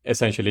will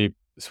essentially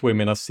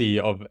swim in a sea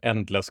of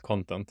endless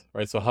content,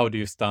 right? So how do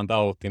you stand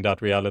out in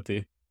that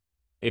reality?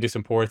 It is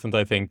important,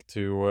 I think,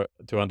 to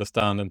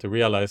understand and to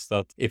realize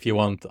that if you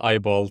want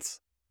eyeballs,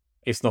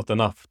 it's not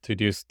enough to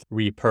just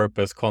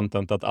repurpose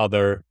content that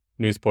other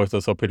news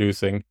portals are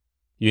producing.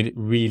 You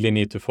really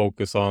need to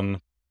focus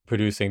on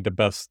producing the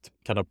best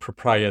kind of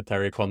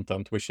proprietary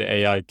content, which the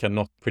AI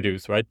cannot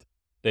produce, right?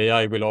 The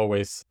AI will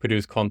always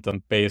produce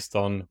content based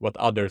on what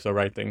others are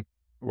writing,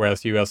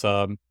 whereas you as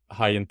a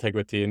high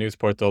integrity news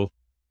portal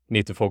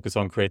need to focus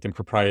on creating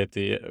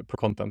proprietary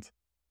content.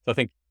 So I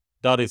think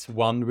that is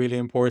one really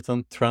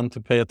important trend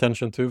to pay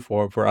attention to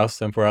for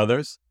us and for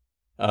others.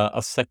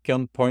 A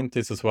second point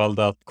is as well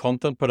that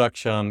content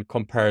production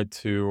compared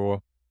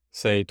to,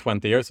 say,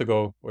 20 years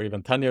ago or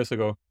even 10 years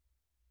ago,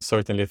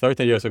 certainly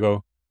 30 years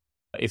ago,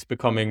 is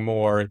becoming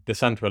more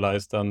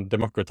decentralized and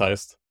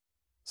democratized.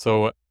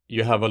 So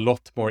you have a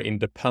lot more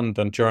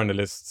independent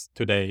journalists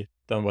today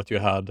than what you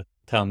had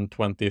 10,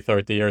 20,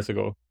 30 years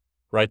ago,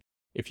 right?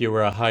 If you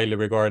were a highly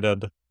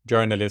regarded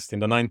journalist in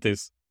the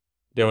 90s,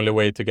 the only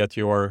way to get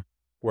your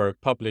work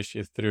published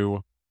is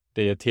through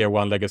the tier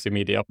one legacy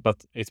media.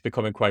 But it's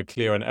becoming quite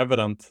clear and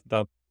evident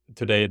that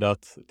today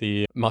that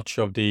much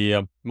of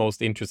the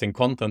most interesting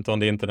content on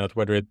the internet,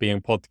 whether it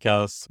being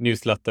podcasts,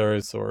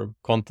 newsletters, or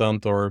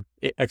content or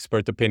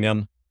expert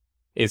opinion,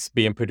 is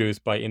being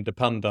produced by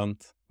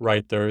independent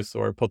writers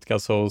or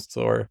podcast hosts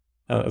or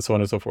so on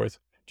and so forth.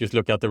 Just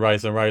look at the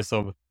rise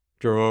of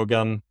Joe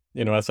Rogan,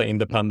 as an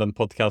independent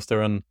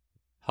podcaster, and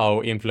how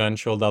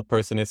influential that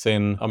person is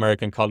in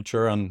American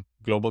culture and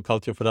global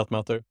culture for that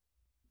matter.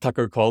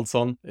 Tucker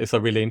Carlson is a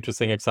really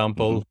interesting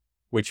example,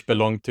 which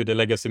belonged to the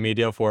legacy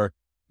media for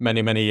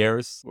many, many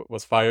years,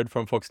 was fired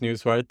from Fox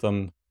News, right?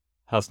 And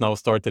has now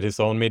started his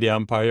own media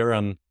empire,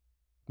 and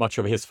much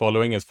of his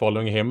following is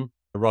following him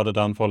rather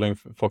than following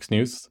Fox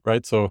News,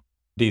 right? So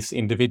these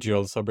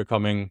individuals are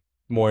becoming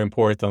more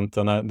important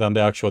than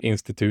the actual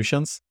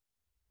institutions.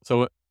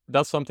 So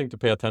that's something to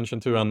pay attention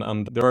to.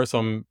 And there are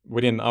some,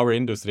 within our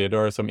industry,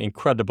 there are some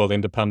incredible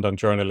independent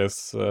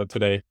journalists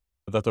today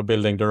that are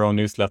building their own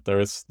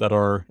newsletters that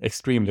are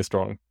extremely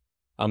strong.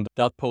 And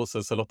that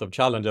poses a lot of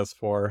challenges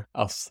for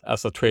us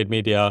as a trade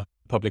media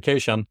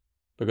publication,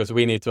 because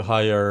we need to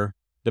hire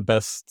the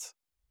best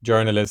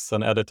journalists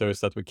and editors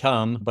that we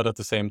can, but at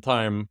the same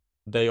time,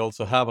 they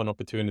also have an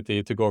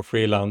opportunity to go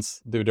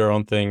freelance, do their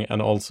own thing,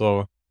 and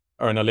also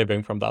earn a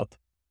living from that.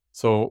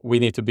 So we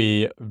need to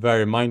be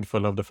very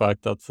mindful of the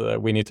fact that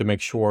we need to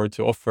make sure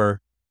to offer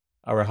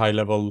our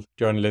high-level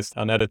journalists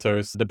and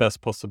editors the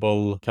best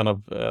possible kind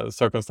of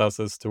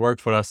circumstances to work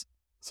for us,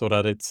 so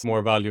that it's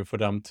more value for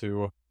them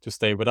to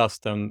stay with us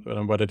than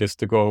what it is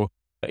to go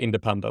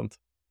independent.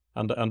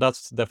 And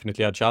that's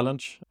definitely a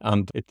challenge,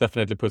 and it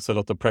definitely puts a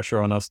lot of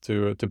pressure on us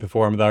to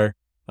perform there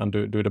and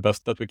do the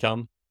best that we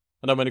can.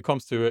 And then when it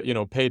comes to,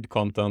 paid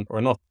content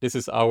or not, this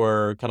is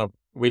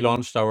we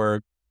launched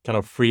our kind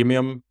of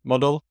freemium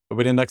model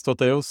within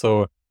Next.io.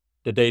 So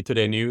the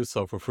day-to-day news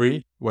are for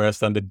free, whereas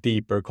then the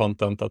deeper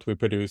content that we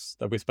produce,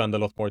 that we spend a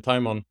lot more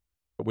time on,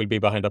 will be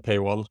behind a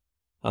paywall.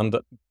 And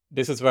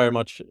this is very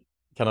much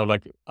kind of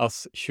like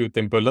us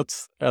shooting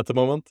bullets at the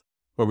moment,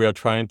 where we are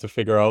trying to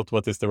figure out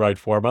what is the right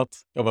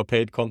format of a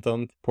paid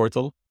content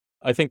portal.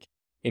 I think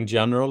in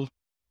general,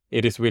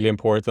 it is really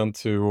important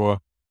to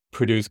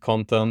produce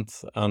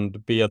content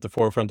and be at the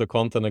forefront of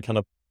content and kind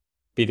of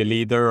be the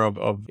leader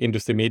of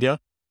industry media,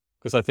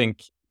 because I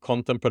think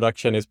content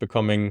production is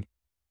becoming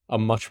a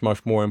much,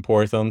 much more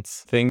important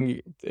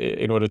thing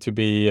in order to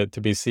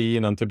be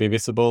seen and to be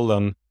visible.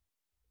 And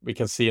we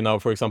can see now,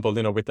 for example,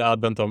 with the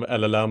advent of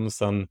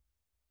LLMs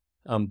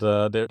and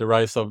the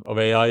rise of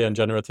AI and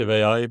generative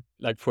AI,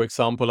 like, for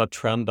example, a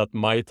trend that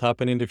might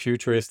happen in the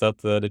future is that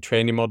the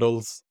training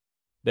models,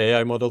 the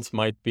AI models,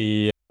 might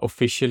be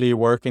officially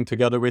working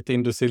together with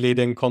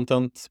industry-leading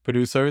content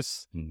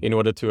producers in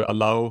order to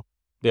allow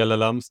the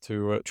LLMs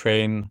to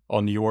train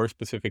on your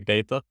specific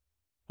data.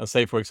 And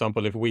say, for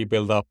example, if we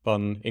build up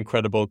an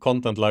incredible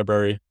content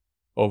library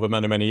over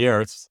many, many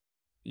years,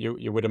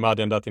 you would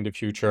imagine that in the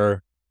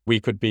future, we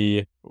could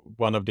be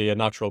one of the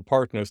natural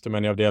partners to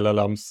many of the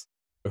LLMs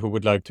who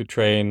would like to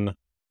train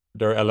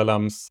their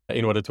LLMs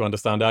in order to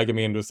understand the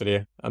iGaming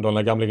industry and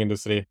online gambling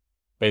industry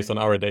based on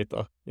our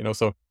data.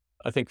 So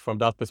I think from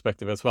that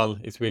perspective as well,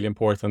 it's really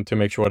important to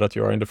make sure that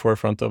you are in the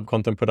forefront of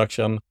content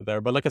production there.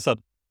 But like I said,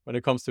 when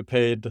it comes to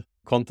paid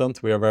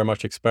content, we are very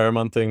much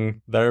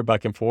experimenting there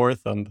back and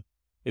forth. And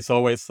it's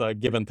always a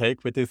give and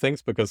take with these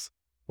things, because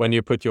when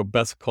you put your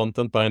best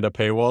content behind a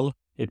paywall,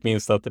 it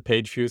means that the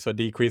page views are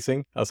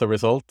decreasing as a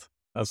result.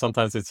 And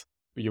sometimes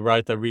you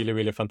write a really,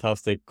 really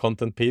fantastic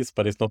content piece,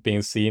 but it's not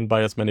being seen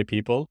by as many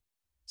people.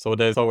 So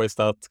there's always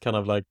that kind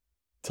of like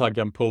tug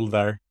and pull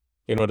there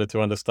in order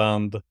to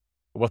understand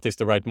what is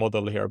the right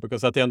model here.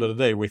 Because at the end of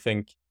the day, we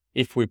think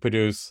if we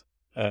produce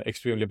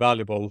extremely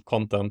valuable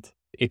content,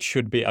 it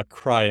should be a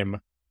crime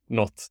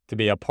not to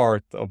be a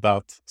part of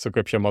that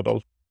subscription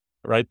model,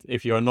 right?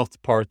 If you are not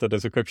part of the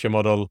subscription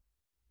model,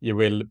 you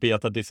will be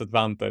at a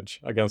disadvantage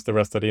against the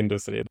rest of the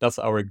industry. That's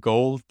our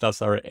goal,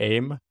 that's our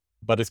aim,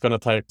 but it's going to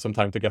take some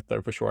time to get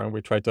there for sure. And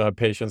we try to have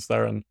patience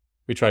there, and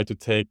we try to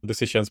take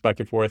decisions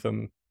back and forth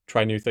and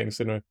try new things,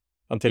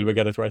 until we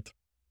get it right.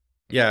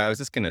 Yeah, I was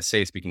just going to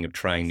say, speaking of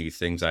trying new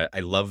things, I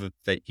love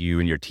that you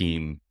and your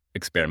team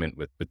experiment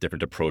with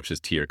different approaches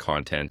to your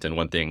content. And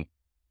one thing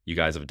you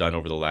guys have done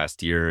over the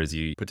last year is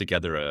you put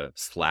together a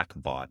Slack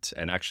bot.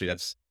 And actually,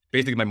 that's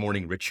basically my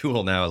morning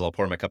ritual now is I'll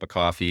pour my cup of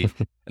coffee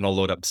and I'll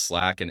load up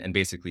Slack, and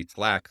basically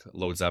Slack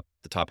loads up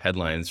the top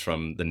headlines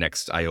from the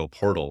next IO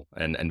portal.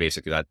 And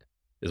basically that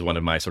is one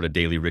of my sort of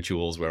daily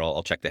rituals where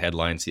I'll check the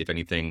headlines, see if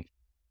anything,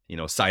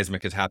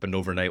 seismic has happened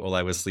overnight while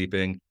I was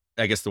sleeping.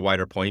 I guess the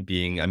wider point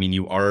being, I mean,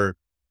 you are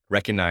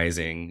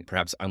recognizing,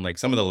 perhaps unlike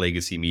some of the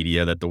legacy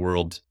media, that the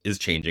world is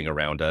changing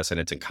around us and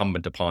it's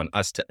incumbent upon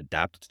us to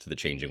adapt to the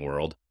changing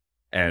world.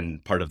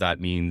 And part of that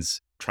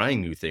means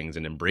trying new things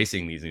and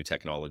embracing these new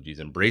technologies,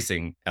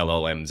 embracing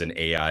LLMs and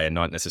AI, and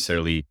not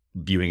necessarily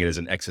viewing it as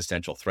an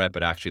existential threat,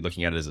 but actually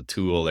looking at it as a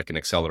tool that can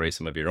accelerate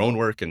some of your own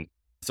work. And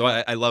so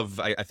I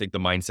think the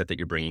mindset that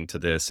you're bringing to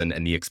this, and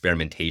the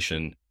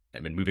experimentation, I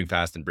mean, moving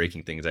fast and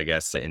breaking things, I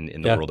guess, in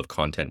the Yeah. world of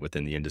content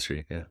within the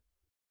industry. Yeah.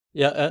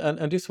 Yeah,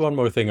 and just one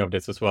more thing of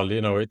this as well.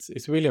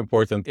 It's really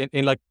important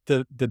in like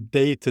the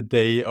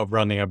day-to-day of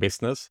running a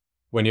business,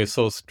 when you're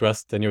so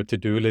stressed and your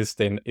to-do list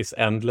is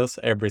endless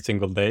every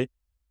single day.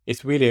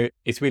 It's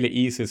really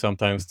easy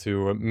sometimes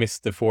to miss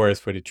the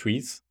forest for the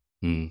trees.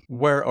 Mm.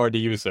 Where are the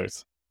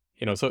users?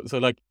 So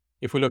like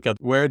if we look at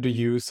where do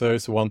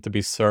users want to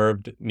be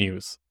served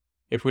news,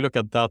 if we look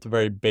at that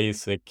very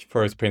basic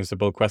first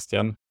principle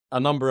question, a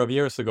number of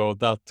years ago,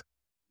 that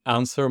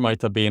answer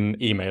might have been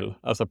email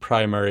as a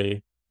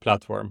primary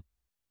platform.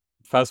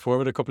 Fast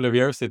forward a couple of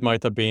years, it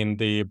might have been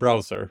the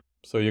browser.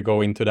 So you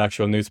go into the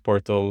actual news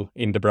portal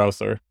in the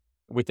browser.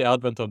 With the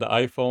advent of the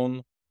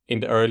iPhone in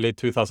the early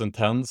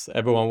 2010s,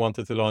 everyone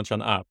wanted to launch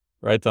an app,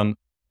 right? And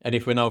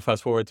if we now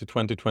fast forward to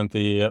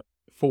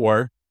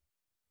 2024,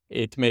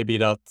 it may be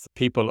that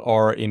people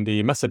are in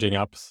the messaging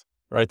apps,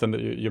 right? And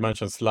you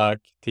mentioned Slack,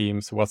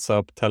 Teams,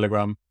 WhatsApp,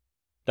 Telegram.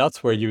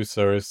 That's where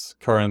users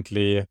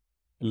currently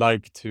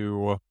like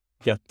to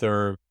get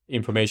their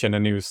information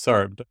and news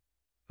served,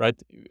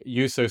 right?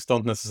 Users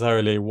don't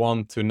necessarily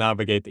want to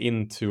navigate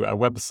into a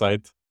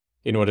website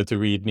in order to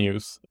read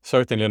news.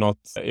 Certainly not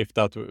if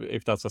that's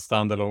a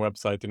standalone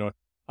website.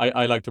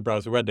 I like to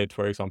browse Reddit,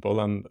 for example,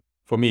 and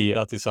for me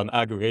that is an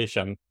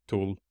aggregation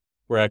tool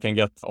where I can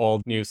get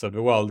all news of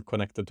the world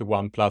connected to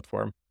one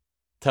platform.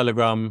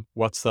 Telegram,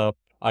 WhatsApp,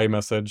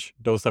 iMessage,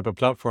 those type of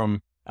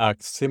platform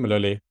act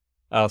similarly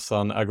as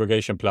an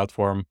aggregation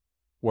platform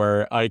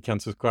where I can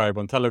subscribe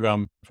on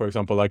Telegram. For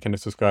example, I can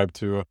subscribe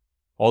to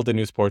all the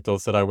news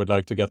portals that I would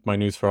like to get my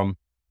news from,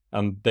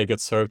 and they get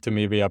served to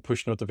me via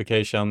push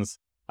notifications.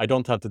 I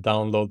don't have to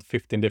download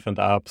 15 different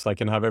apps. I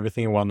can have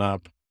everything in one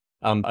app,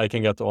 and I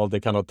can get all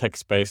the kind of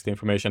text-based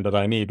information that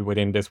I need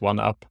within this one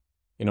app.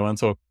 And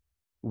so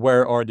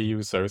where are the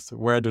users?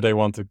 Where do they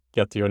want to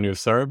get your news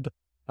served?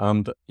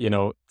 And,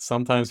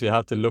 sometimes you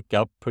have to look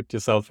up, put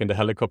yourself in the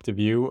helicopter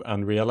view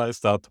and realize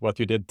that what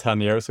you did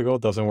 10 years ago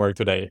doesn't work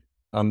today.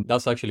 And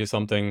that's actually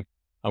something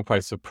I'm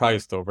quite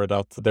surprised over,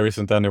 that there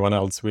isn't anyone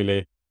else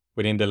really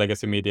within the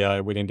legacy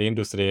media, within the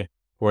industry,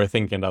 who are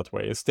thinking that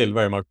way. It's still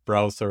very much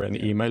browser and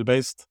email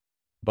based,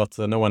 but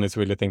no one is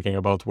really thinking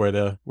about where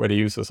the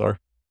users are.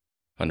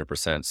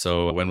 100%.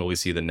 So when will we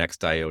see the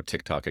next IO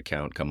TikTok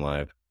account come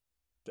live?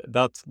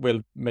 That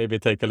will maybe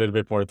take a little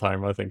bit more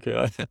time, I think.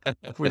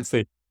 We'll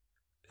see.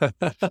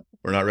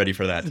 We're not ready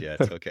for that yet.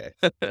 Okay.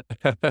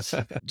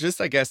 Just,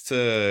 I guess,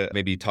 to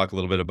maybe talk a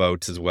little bit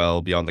about as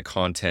well, beyond the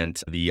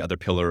content, the other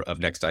pillar of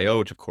Next.io,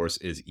 which of course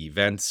is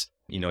events.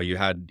 You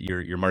had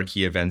your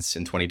marquee events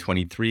in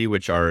 2023,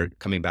 which are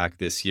coming back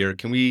this year.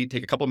 Can we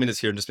take a couple minutes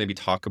here and just maybe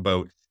talk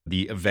about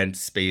the event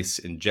space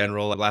in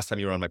general? Last time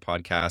you were on my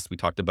podcast, we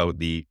talked about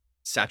the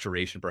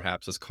saturation,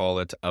 perhaps let's call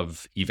it,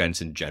 of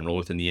events in general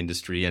within the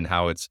industry, and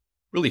how it's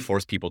really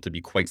forced people to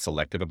be quite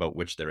selective about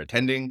which they're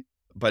attending.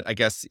 But I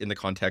guess in the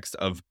context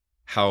of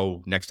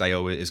how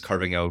Next.io is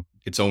carving out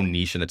its own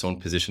niche and its own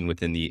position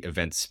within the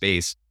event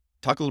space,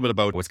 talk a little bit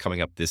about what's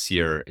coming up this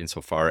year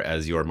insofar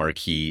as your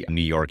marquee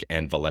New York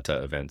and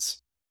Valletta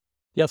events.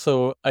 Yeah,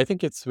 so I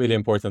think it's really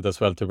important as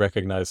well to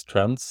recognize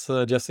trends,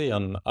 Jesse.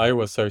 And I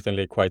was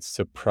certainly quite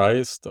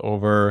surprised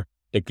over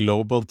the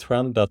global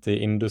trend that the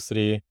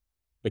industry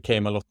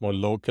became a lot more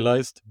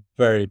localized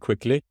very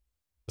quickly.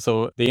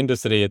 So the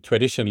industry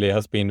traditionally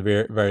has been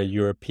very, very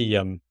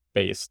European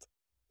based.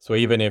 So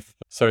even if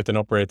certain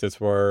operators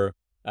were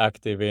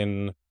active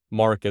in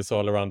markets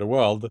all around the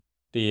world,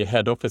 the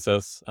head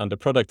offices and the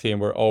product team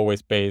were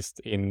always based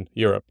in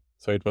Europe.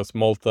 So it was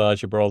Malta,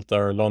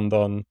 Gibraltar,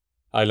 London,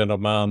 Isle of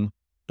Man.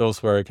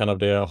 Those were kind of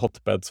the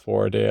hotbeds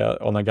for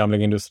the online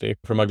gambling industry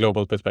from a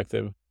global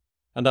perspective.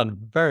 And then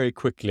very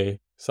quickly,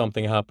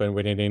 something happened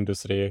within the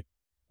industry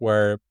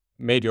where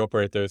major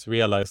operators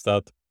realized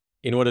that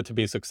in order to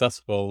be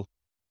successful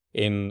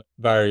in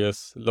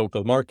various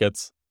local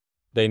markets,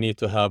 they need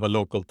to have a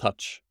local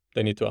touch.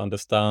 They need to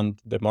understand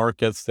the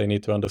markets. They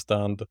need to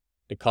understand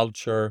the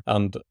culture,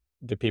 and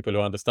the people who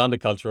understand the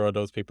culture are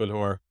those people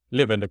who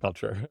live in the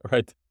culture,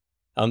 right?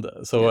 And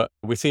so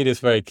we see this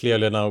very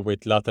clearly now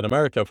with Latin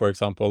America, for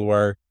example,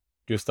 where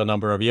just a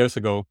number of years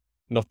ago,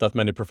 not that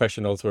many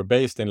professionals were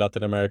based in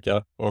Latin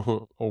America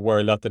or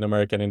were Latin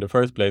American in the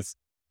first place.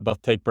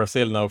 But take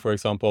Brazil now, for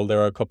example, there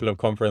are a couple of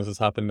conferences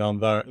happening down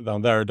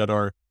there that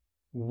are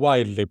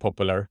wildly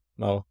popular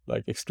now,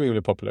 like extremely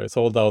popular.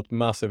 Sold out,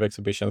 massive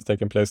exhibitions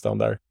taking place down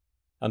there.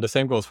 And the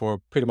same goes for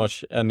pretty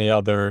much any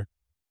other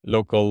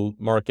local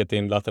market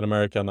in Latin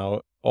America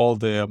now. All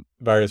the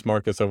various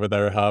markets over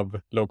there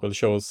have local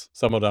shows,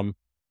 some of them.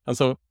 And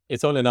so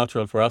it's only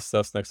natural for us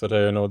as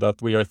Nextdoor,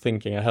 that we are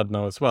thinking ahead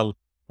now as well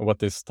of what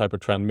this type of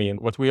trend means.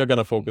 What we are going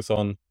to focus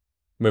on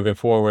moving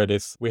forward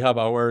is we have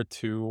our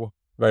two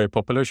very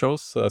popular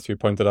shows, as you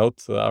pointed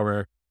out,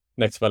 our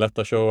next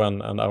Valletta show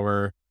and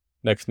our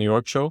next New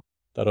York show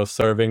that are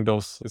serving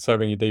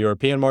the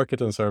European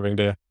market and serving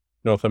the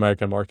North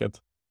American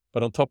market.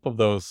 But on top of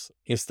those,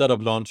 instead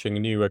of launching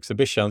new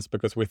exhibitions,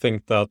 because we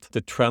think that the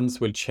trends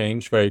will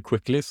change very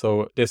quickly,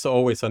 so there's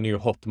always a new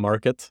hot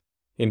market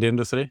in the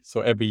industry.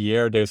 So every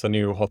year there's a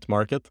new hot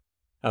market.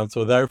 And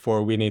so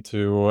therefore we need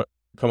to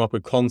come up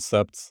with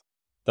concepts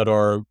that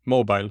are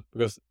mobile,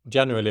 because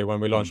generally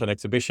when we launch an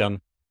exhibition,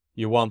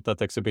 you want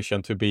that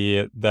exhibition to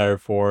be there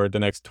for the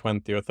next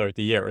 20 or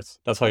 30 years.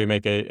 That's how you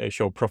make a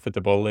show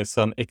profitable. It's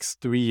an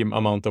extreme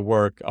amount of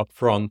work up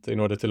front in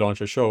order to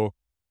launch a show.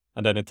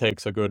 And then it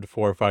takes a good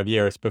 4 or 5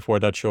 years before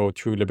that show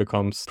truly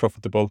becomes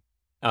profitable.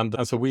 And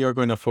so we are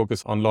going to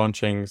focus on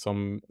launching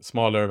some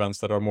smaller events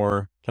that are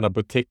more kind of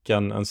boutique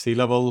and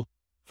C-level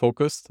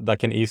focused that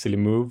can easily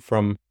move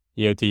from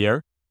year to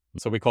year.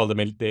 So we call them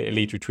the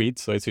elite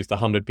retreats. So it's just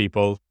 100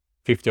 people,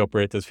 50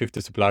 operators,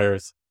 50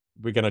 suppliers.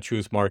 We're going to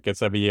choose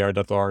markets every year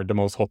that are the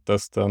most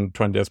hottest and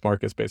trendiest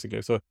markets,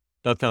 basically. So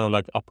that kind of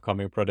like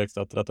upcoming projects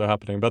that are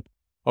happening. But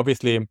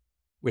obviously,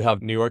 we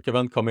have New York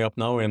event coming up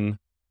now in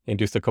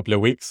just a couple of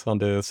weeks on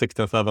the 6th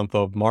and 7th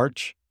of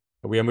March.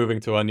 We are moving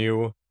to a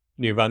new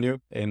venue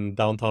in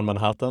downtown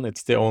Manhattan.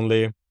 It's the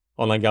only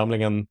online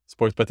gambling and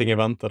sports betting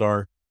event that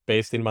are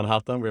based in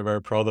Manhattan. We're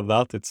very proud of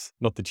that. It's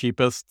not the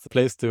cheapest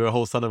place to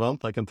host an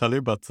event, I can tell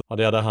you, but on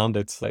the other hand,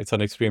 it's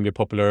an extremely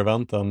popular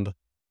event, and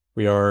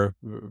we are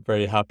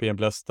very happy and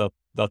blessed that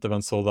that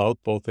event sold out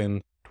both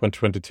in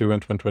 2022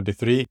 and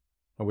 2023,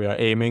 and we are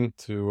aiming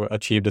to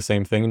achieve the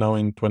same thing now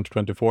in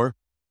 2024.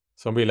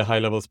 Some really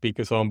high-level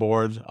speakers on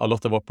board. A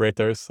lot of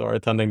operators are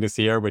attending this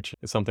year, which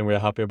is something we are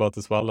happy about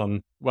as well.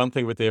 And one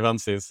thing with the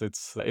events is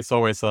it's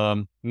always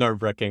a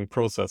nerve-wracking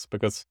process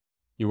because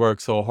you work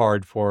so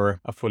hard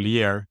for a full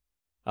year,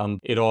 and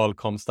it all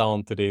comes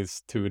down to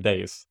these 2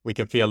 days. We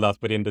can feel that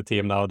within the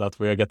team now that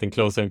we are getting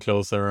closer and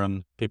closer,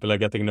 and people are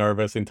getting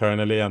nervous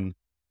internally, and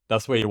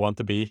that's where you want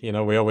to be.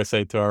 We always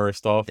say to our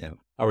staff,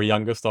 our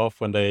younger staff,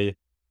 when they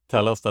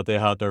tell us that they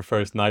had their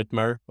first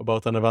nightmare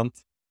about an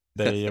event,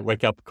 they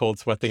wake up cold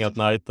sweating at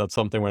night that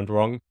something went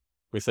wrong.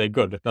 We say,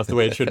 good, that's the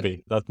way it should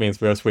be. That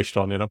means we are switched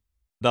on,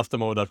 That's the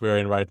mode that we're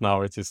in right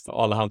now. It's just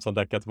all hands on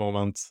deck at the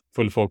moment,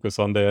 full focus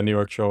on the New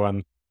York show.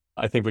 And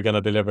I think we're going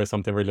to deliver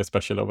something really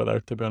special over there,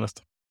 to be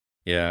honest.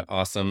 Yeah,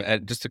 awesome.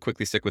 And just to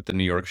quickly stick with the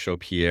New York show,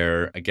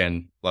 Pierre,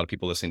 again, a lot of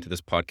people listening to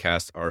this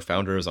podcast are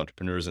founders,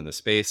 entrepreneurs in the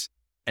space.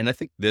 And I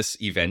think this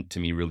event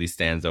to me really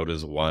stands out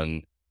as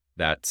one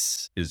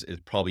that is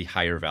probably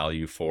higher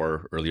value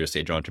for earlier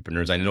stage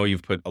entrepreneurs. I know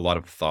you've put a lot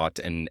of thought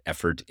and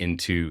effort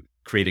into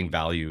creating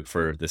value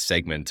for this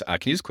segment. Can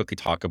you just quickly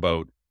talk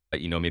about,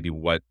 maybe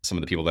what some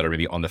of the people that are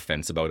maybe on the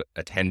fence about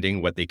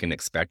attending, what they can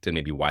expect and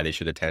maybe why they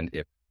should attend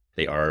if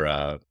they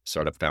are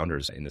startup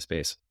founders in the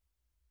space?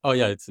 Oh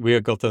yeah, we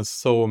have gotten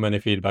so many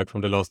feedback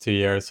from the last 2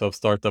 years of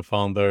startup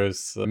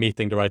founders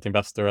meeting the right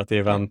investor at the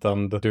event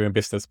and doing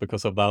business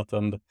because of that.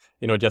 And,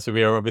 Jesse,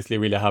 we are obviously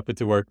really happy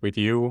to work with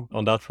you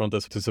on that front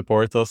to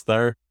support us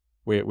there.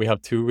 We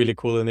have 2 really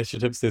cool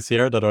initiatives this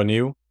year that are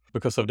new.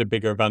 Because of the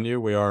bigger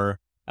venue, we are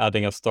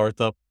adding a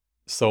startup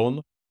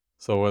zone.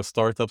 So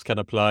startups can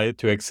apply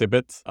to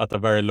exhibit at a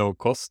very low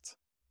cost.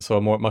 So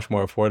a much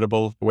more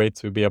affordable way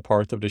to be a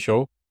part of the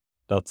show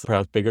that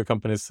perhaps bigger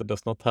companies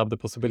does not have the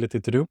possibility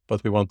to do,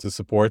 but we want to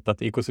support that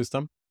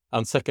ecosystem.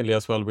 And secondly,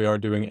 as well, we are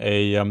doing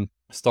a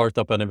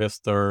startup and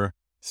investor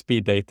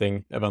speed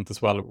dating event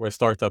as well, where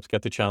startups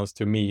get the chance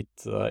to meet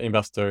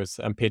investors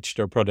and pitch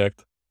their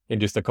product in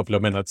just a couple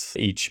of minutes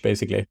each,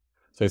 basically.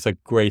 So it's a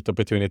great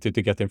opportunity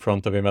to get in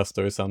front of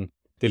investors and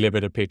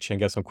deliver the pitch and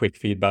get some quick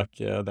feedback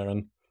there.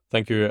 And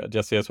thank you,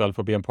 Jesse, as well,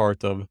 for being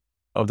part of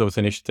those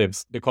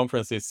initiatives. The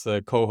conference is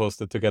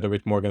co-hosted together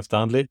with Morgan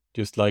Stanley,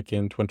 just like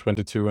in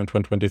 2022 and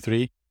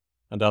 2023.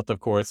 And that, of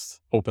course,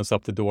 opens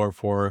up the door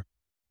for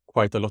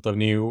quite a lot of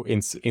new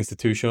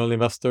institutional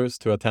investors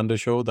to attend the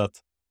show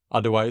that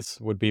otherwise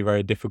would be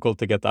very difficult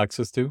to get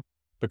access to.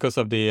 Because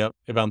of the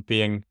event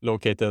being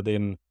located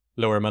in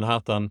Lower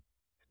Manhattan,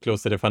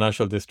 close to the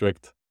financial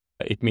district,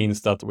 it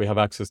means that we have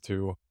access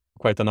to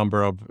quite a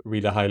number of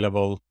really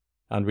high-level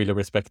and really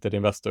respected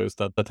investors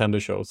that attend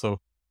the show. So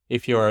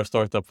if you are a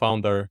startup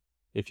founder,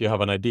 if you have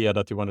an idea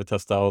that you want to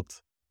test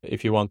out,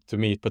 if you want to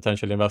meet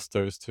potential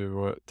investors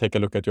to take a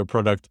look at your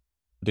product,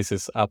 this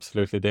is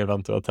absolutely the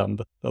event to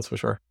attend. That's for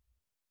sure.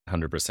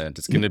 100%.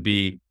 It's going to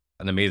be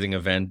an amazing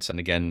event. And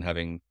again,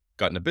 having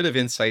gotten a bit of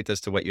insight as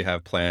to what you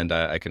have planned.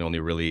 I can only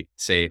really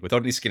say,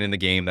 without any skin in the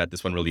game, that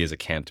this one really is a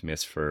can't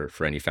miss for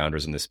any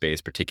founders in this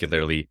space,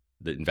 particularly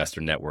the investor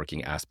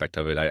networking aspect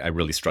of it. I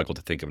really struggle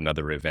to think of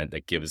another event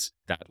that gives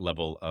that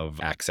level of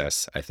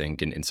access, I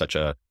think, in such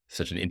an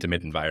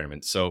intimate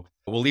environment. So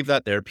we'll leave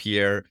that there,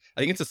 Pierre.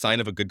 I think it's a sign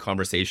of a good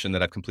conversation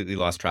that I've completely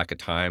lost track of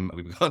time.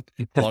 We've gone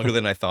longer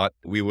than I thought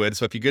we would.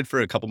 So if you're good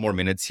for a couple more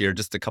minutes here,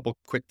 just a couple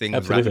quick things,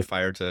 Absolutely. rapid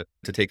fire to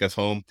take us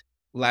home.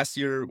 Last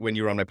year, when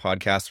you were on my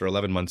podcast, or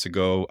 11 months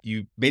ago,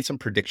 you made some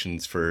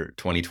predictions for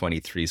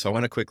 2023. So I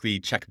want to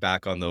quickly check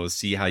back on those,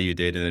 see how you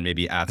did, and then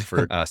maybe ask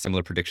for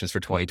similar predictions for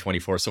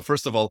 2024. So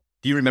first of all,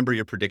 do you remember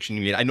your prediction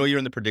you made? I know you're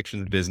in the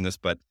predictions business,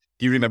 but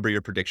do you remember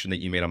your prediction that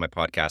you made on my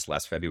podcast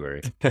last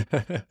February?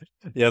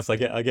 Yes, I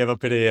gave a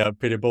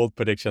pretty bold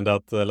prediction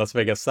that Las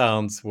Vegas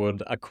Sands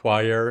would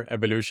acquire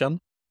Evolution.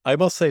 I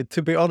must say,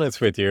 to be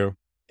honest with you,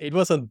 it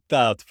wasn't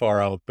that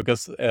far out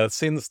because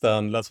since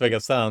then, Las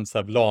Vegas Sands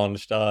have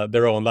launched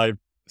their own live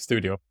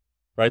studio,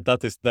 right?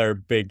 That is their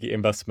big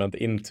investment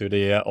into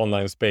the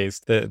online space.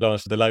 They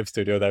launched the live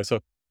studio there. So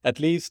at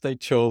least they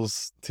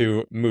chose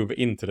to move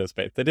into the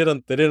space. They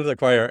didn't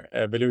acquire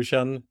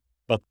Evolution,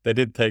 but they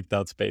did take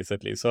that space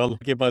at least. So I'll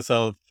give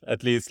myself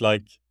at least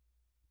like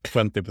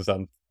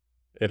 20%,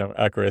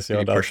 accuracy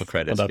on that, partial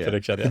credit, on that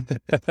prediction.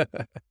 Yeah.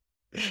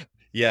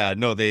 Yeah,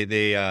 no,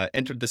 they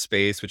entered the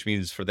space, which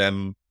means for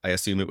them, I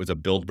assume it was a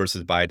build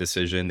versus buy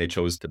decision. They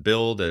chose to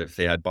build. If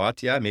they had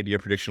bought, yeah, maybe your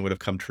prediction would have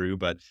come true,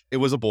 but it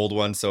was a bold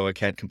one. So I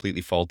can't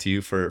completely fault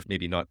you for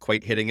maybe not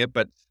quite hitting it.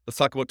 But let's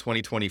talk about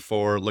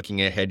 2024.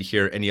 Looking ahead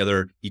here, any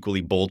other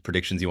equally bold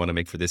predictions you want to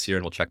make for this year?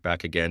 And we'll check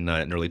back again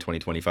in early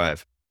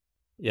 2025.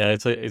 Yeah,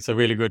 it's a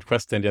really good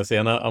question, Jesse,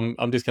 and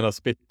I'm just gonna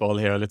spitball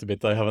here a little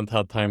bit. I haven't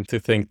had time to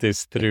think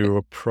this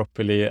through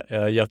properly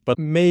yet, but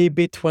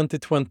maybe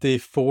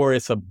 2024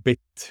 is a bit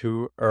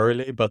too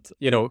early. But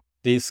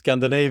the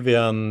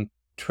Scandinavian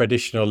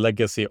traditional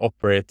legacy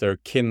operator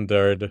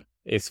Kindred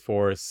is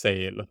for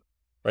sale,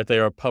 right? They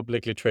are a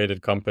publicly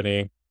traded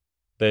company.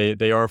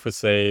 They are for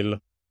sale.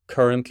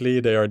 Currently,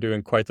 they are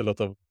doing quite a lot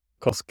of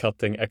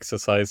cost-cutting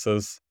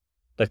exercises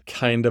that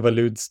kind of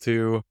alludes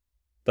to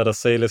that a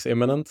sale is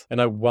imminent.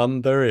 And I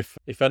wonder if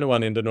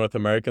anyone in the North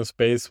American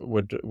space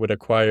would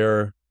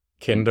acquire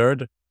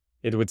Kindred,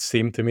 it would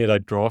seem to me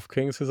like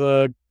DraftKings is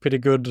a pretty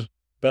good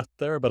bet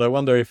there. But I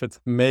wonder if it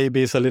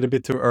maybe is a little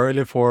bit too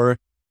early for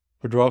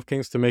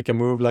DraftKings to make a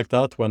move like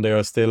that when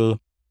they still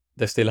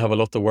have a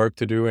lot of work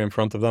to do in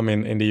front of them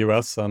in the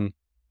US and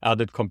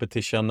added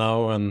competition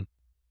now and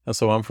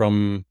so on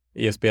from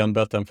ESPN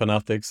Bet and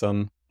Fanatics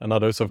and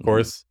others, of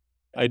course.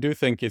 I do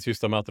think it's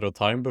just a matter of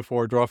time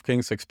before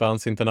DraftKings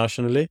expands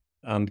internationally,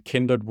 and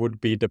Kindred would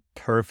be the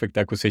perfect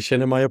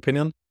acquisition, in my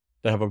opinion.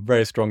 They have a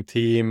very strong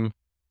team.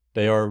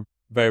 They are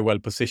very well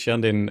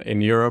positioned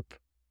in Europe,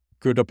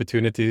 good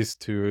opportunities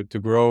to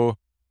grow.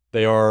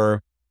 They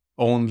are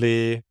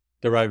only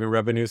deriving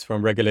revenues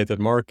from regulated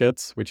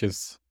markets, which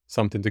is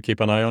something to keep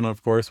an eye on,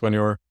 of course, when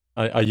you're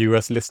a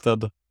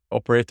US-listed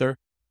operator.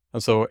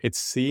 And so it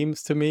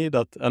seems to me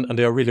that, and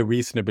they are really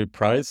reasonably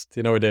priced.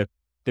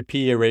 The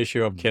PE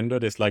ratio of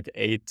Kindred is like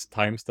 8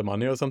 times the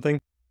money or something.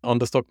 On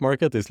the stock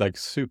market is like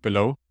super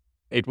low.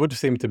 It would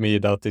seem to me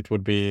that it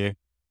would be,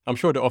 I'm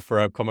sure the offer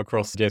have come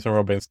across Jason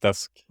Robbins'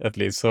 desk at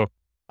least. So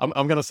I'm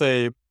going to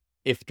say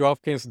if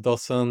DraftKings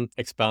doesn't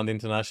expand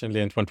internationally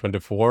in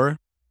 2024,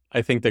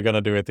 I think they're going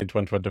to do it in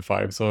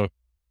 2025. So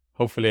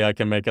hopefully I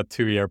can make a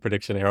 2-year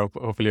prediction here.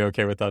 Hopefully you're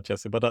okay with that,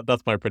 Jesse. But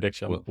that's my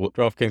prediction.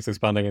 DraftKings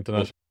expanding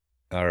internationally.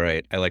 All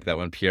right. I like that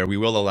one, Pierre. We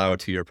will allow a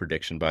 2-year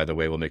prediction, by the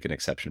way. We'll make an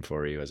exception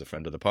for you as a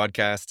friend of the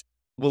podcast.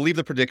 We'll leave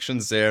the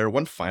predictions there.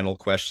 One final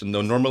question,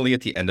 though. Normally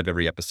at the end of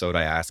every episode,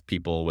 I ask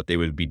people what they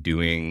would be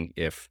doing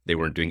if they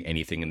weren't doing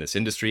anything in this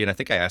industry. And I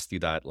think I asked you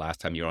that last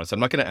time you were on. So I'm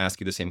not going to ask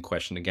you the same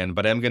question again,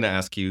 but I'm going to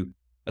ask you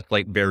a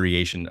slight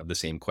variation of the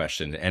same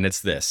question. And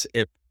it's this.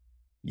 If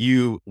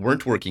you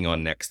weren't working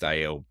on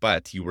Next.io,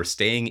 but you were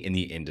staying in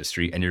the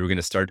industry and you were going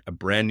to start a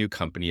brand new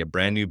company, a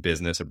brand new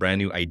business, a brand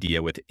new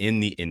idea within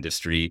the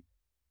industry,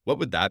 what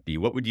would that be?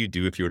 What would you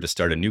do if you were to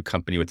start a new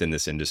company within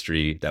this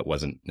industry that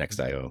wasn't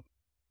Next.io?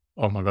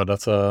 Oh my God,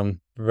 that's a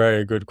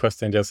very good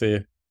question,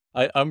 Jesse.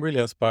 I'm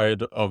really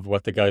inspired of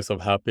what the guys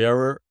of Happy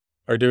Hour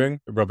are doing,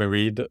 Robin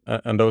Reed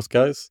and those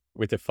guys,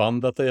 with the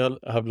fund that they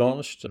have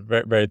launched,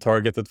 very, very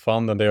targeted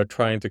fund, and they are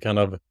trying to kind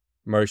of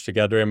merge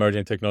together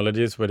emerging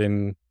technologies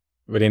within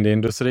the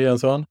industry and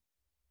so on.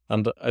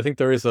 And I think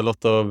there is a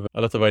lot of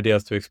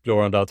ideas to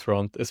explore on that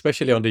front,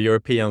 especially on the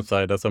European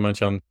side. As I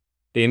mentioned,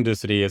 the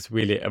industry is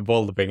really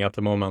evolving at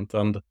the moment,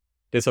 and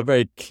there's a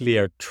very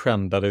clear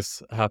trend that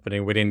is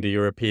happening within the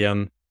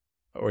European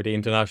or the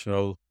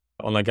international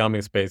online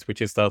gambling space,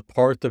 which is that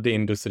part of the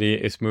industry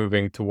is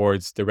moving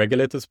towards the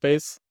regulated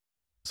space.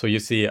 So you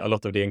see a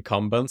lot of the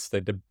incumbents,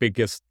 the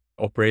biggest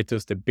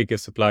operators, the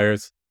biggest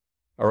suppliers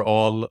are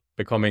all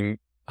becoming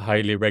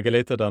highly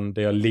regulated, and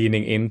they are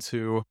leaning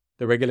into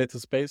the regulated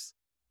space,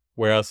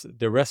 whereas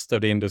the rest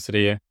of the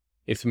industry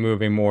is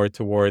moving more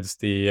towards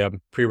the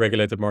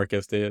pre-regulated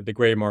markets, the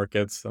gray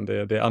markets and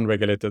the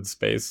unregulated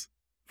space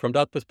from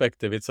that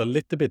perspective, it's a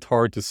little bit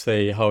hard to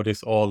say how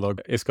this all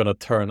is going to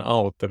turn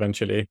out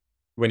eventually.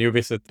 When you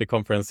visit the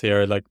conference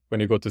here, like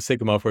when you go to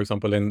Sigma, for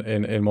example,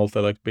 in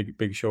Malta, like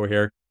big show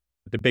here,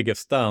 the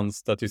biggest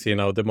stands that you see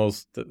now, the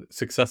most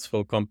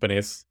successful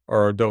companies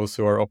are those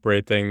who are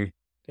operating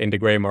in the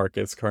gray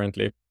markets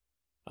currently.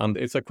 And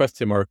it's a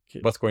question mark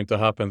what's going to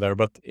happen there.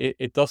 But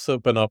it does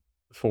open up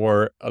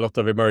for a lot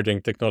of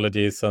emerging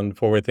technologies and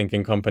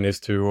forward-thinking companies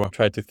to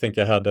try to think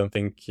ahead and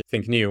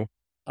think new.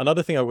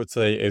 Another thing I would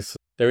say is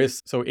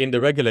so in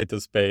the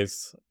regulated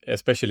space,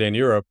 especially in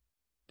Europe,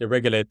 the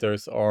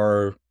regulators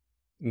are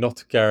not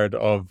scared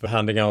of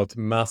handing out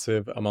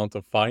massive amount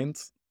of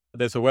fines.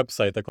 There's a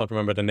website, I can't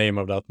remember the name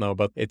of that now,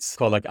 but it's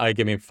called like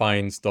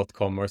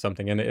iGamingFines.com or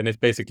something. And it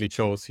basically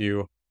shows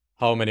you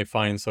how many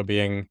fines are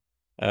being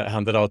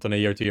handed out on a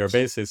year-to-year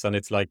basis. And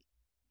it's like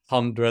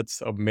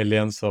hundreds of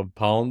millions of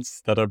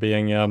pounds that are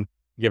being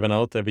given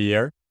out every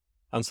year.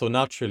 And so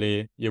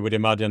naturally, you would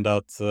imagine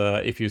that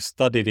if you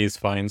study these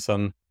fines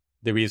and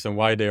the reason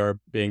why they are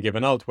being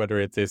given out, whether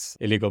it is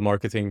illegal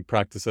marketing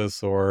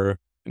practices or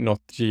not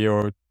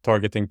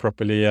geo-targeting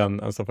properly and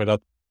stuff like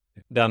that,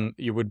 then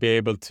you would be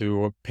able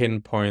to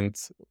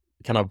pinpoint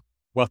kind of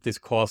what is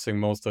causing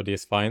most of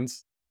these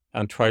fines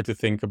and try to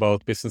think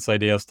about business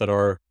ideas that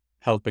are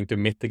helping to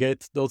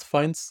mitigate those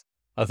fines.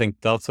 I think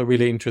that's a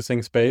really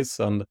interesting space.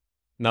 And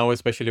now,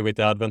 especially with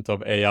the advent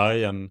of AI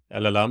and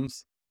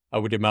LLMs, I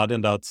would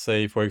imagine that,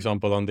 say, for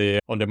example, on the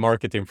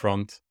marketing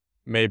front,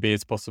 maybe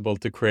it's possible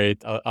to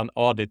create an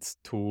audit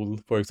tool,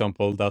 for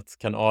example, that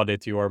can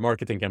audit your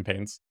marketing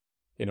campaigns.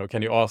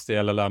 Can you ask the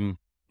LLM,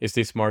 is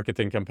this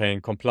marketing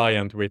campaign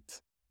compliant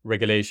with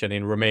regulation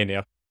in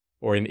Romania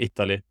or in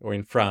Italy or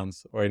in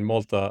France or in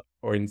Malta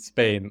or in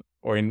Spain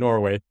or in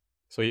Norway?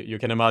 So you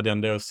can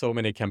imagine there are so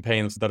many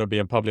campaigns that are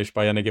being published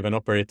by any given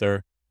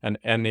operator, and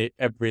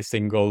every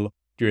single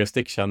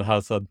jurisdiction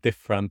has a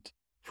different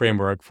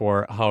framework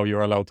for how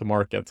you're allowed to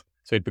market.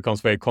 So it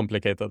becomes very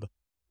complicated.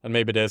 And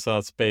maybe there's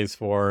a space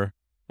for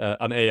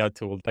an AI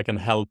tool that can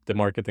help the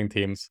marketing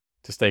teams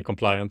to stay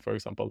compliant, for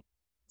example.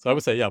 So I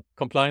would say,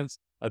 compliance.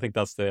 I think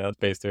that's the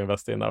space to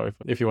invest in now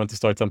if you want to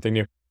start something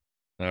new.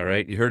 All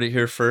right. You heard it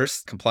here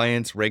first.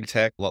 Compliance, reg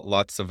tech,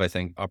 lots of, I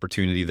think,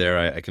 opportunity there.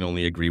 I can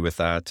only agree with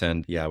that.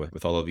 And yeah,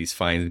 with all of these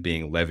fines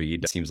being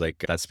levied, it seems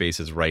like that space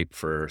is ripe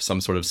for some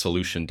sort of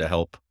solution to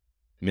help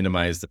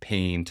minimize the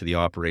pain to the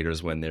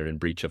operators when they're in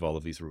breach of all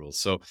of these rules.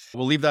 So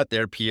we'll leave that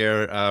there,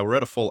 Pierre. We're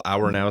at a full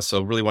hour now.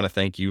 So really want to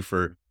thank you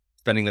for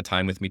spending the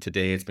time with me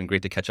today. It's been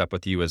great to catch up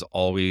with you as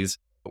always.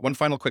 One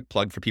final quick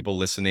plug for people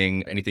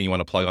listening, anything you want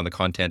to plug on the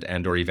content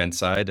and or event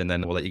side, and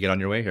then we'll let you get on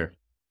your way here.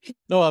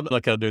 No, I'm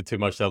not going to do too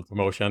much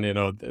self-promotion.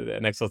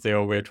 Next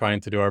SEO, we're trying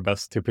to do our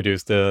best to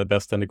produce the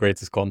best and the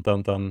greatest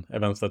content and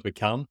events that we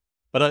can.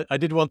 But I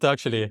did want to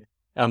actually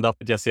end up,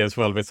 Jesse, as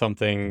well with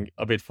something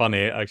a bit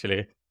funny,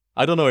 actually.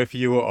 I don't know if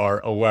you are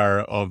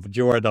aware of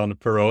Jordan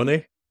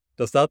Peroni.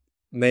 Does that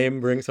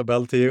name rings a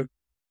bell to you?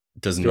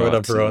 Does Jordan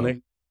not.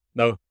 Peroni?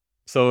 No.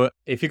 So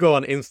if you go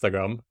on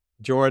Instagram,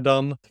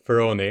 Jordan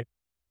Peroni,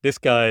 this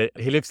guy,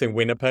 he lives in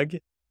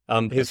Winnipeg,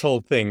 and his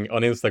whole thing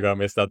on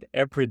Instagram is that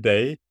every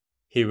day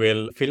he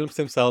will film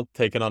himself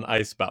taking an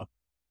ice bath.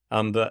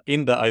 And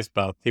in the ice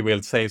bath, he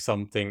will say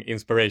something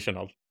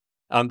inspirational.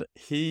 And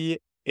he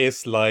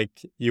is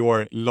like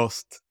your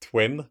lost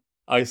twin.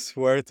 I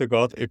swear to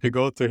God, if you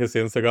go to his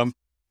Instagram,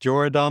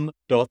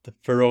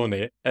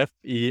 jordan.ferroni,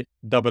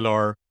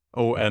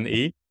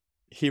 Ferrone,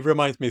 he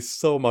reminds me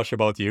so much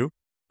about you.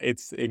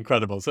 It's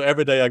incredible. So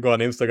every day I go on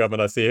Instagram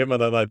and I see him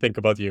and then I think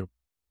about you.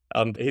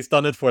 And he's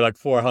done it for like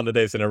 400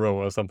 days in a row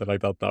or something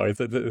like that now. It's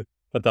a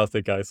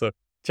fantastic guy. So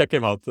check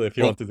him out if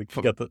you want to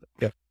get the...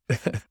 Yeah.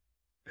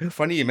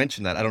 Funny you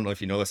mentioned that. I don't know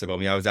if you know this about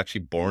me. I was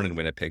actually born in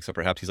Winnipeg, so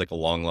perhaps he's like a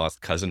long-lost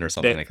cousin or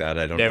something like that.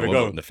 I don't know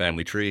about in the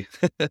family tree.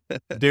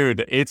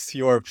 Dude, it's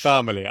your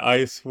family.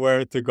 I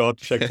swear to God,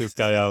 check this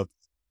guy out.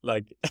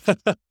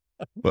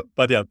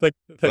 But yeah, thank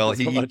you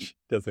so much,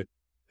 Jesse.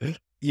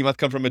 He must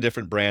come from a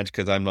different branch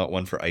because I'm not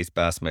one for ice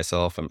baths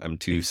myself. I'm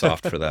too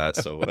soft for that.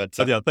 So, but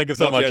yeah, thank you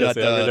so much,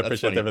 Jesse. I really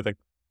appreciate everything.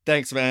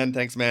 Thanks,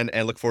 man.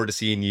 And look forward to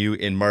seeing you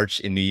in March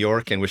in New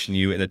York and wishing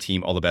you and the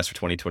team all the best for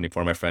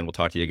 2024, my friend. We'll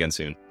talk to you again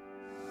soon.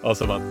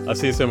 Awesome, man. I'll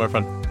see you soon, my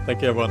friend.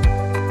 Thank you,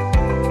 everyone.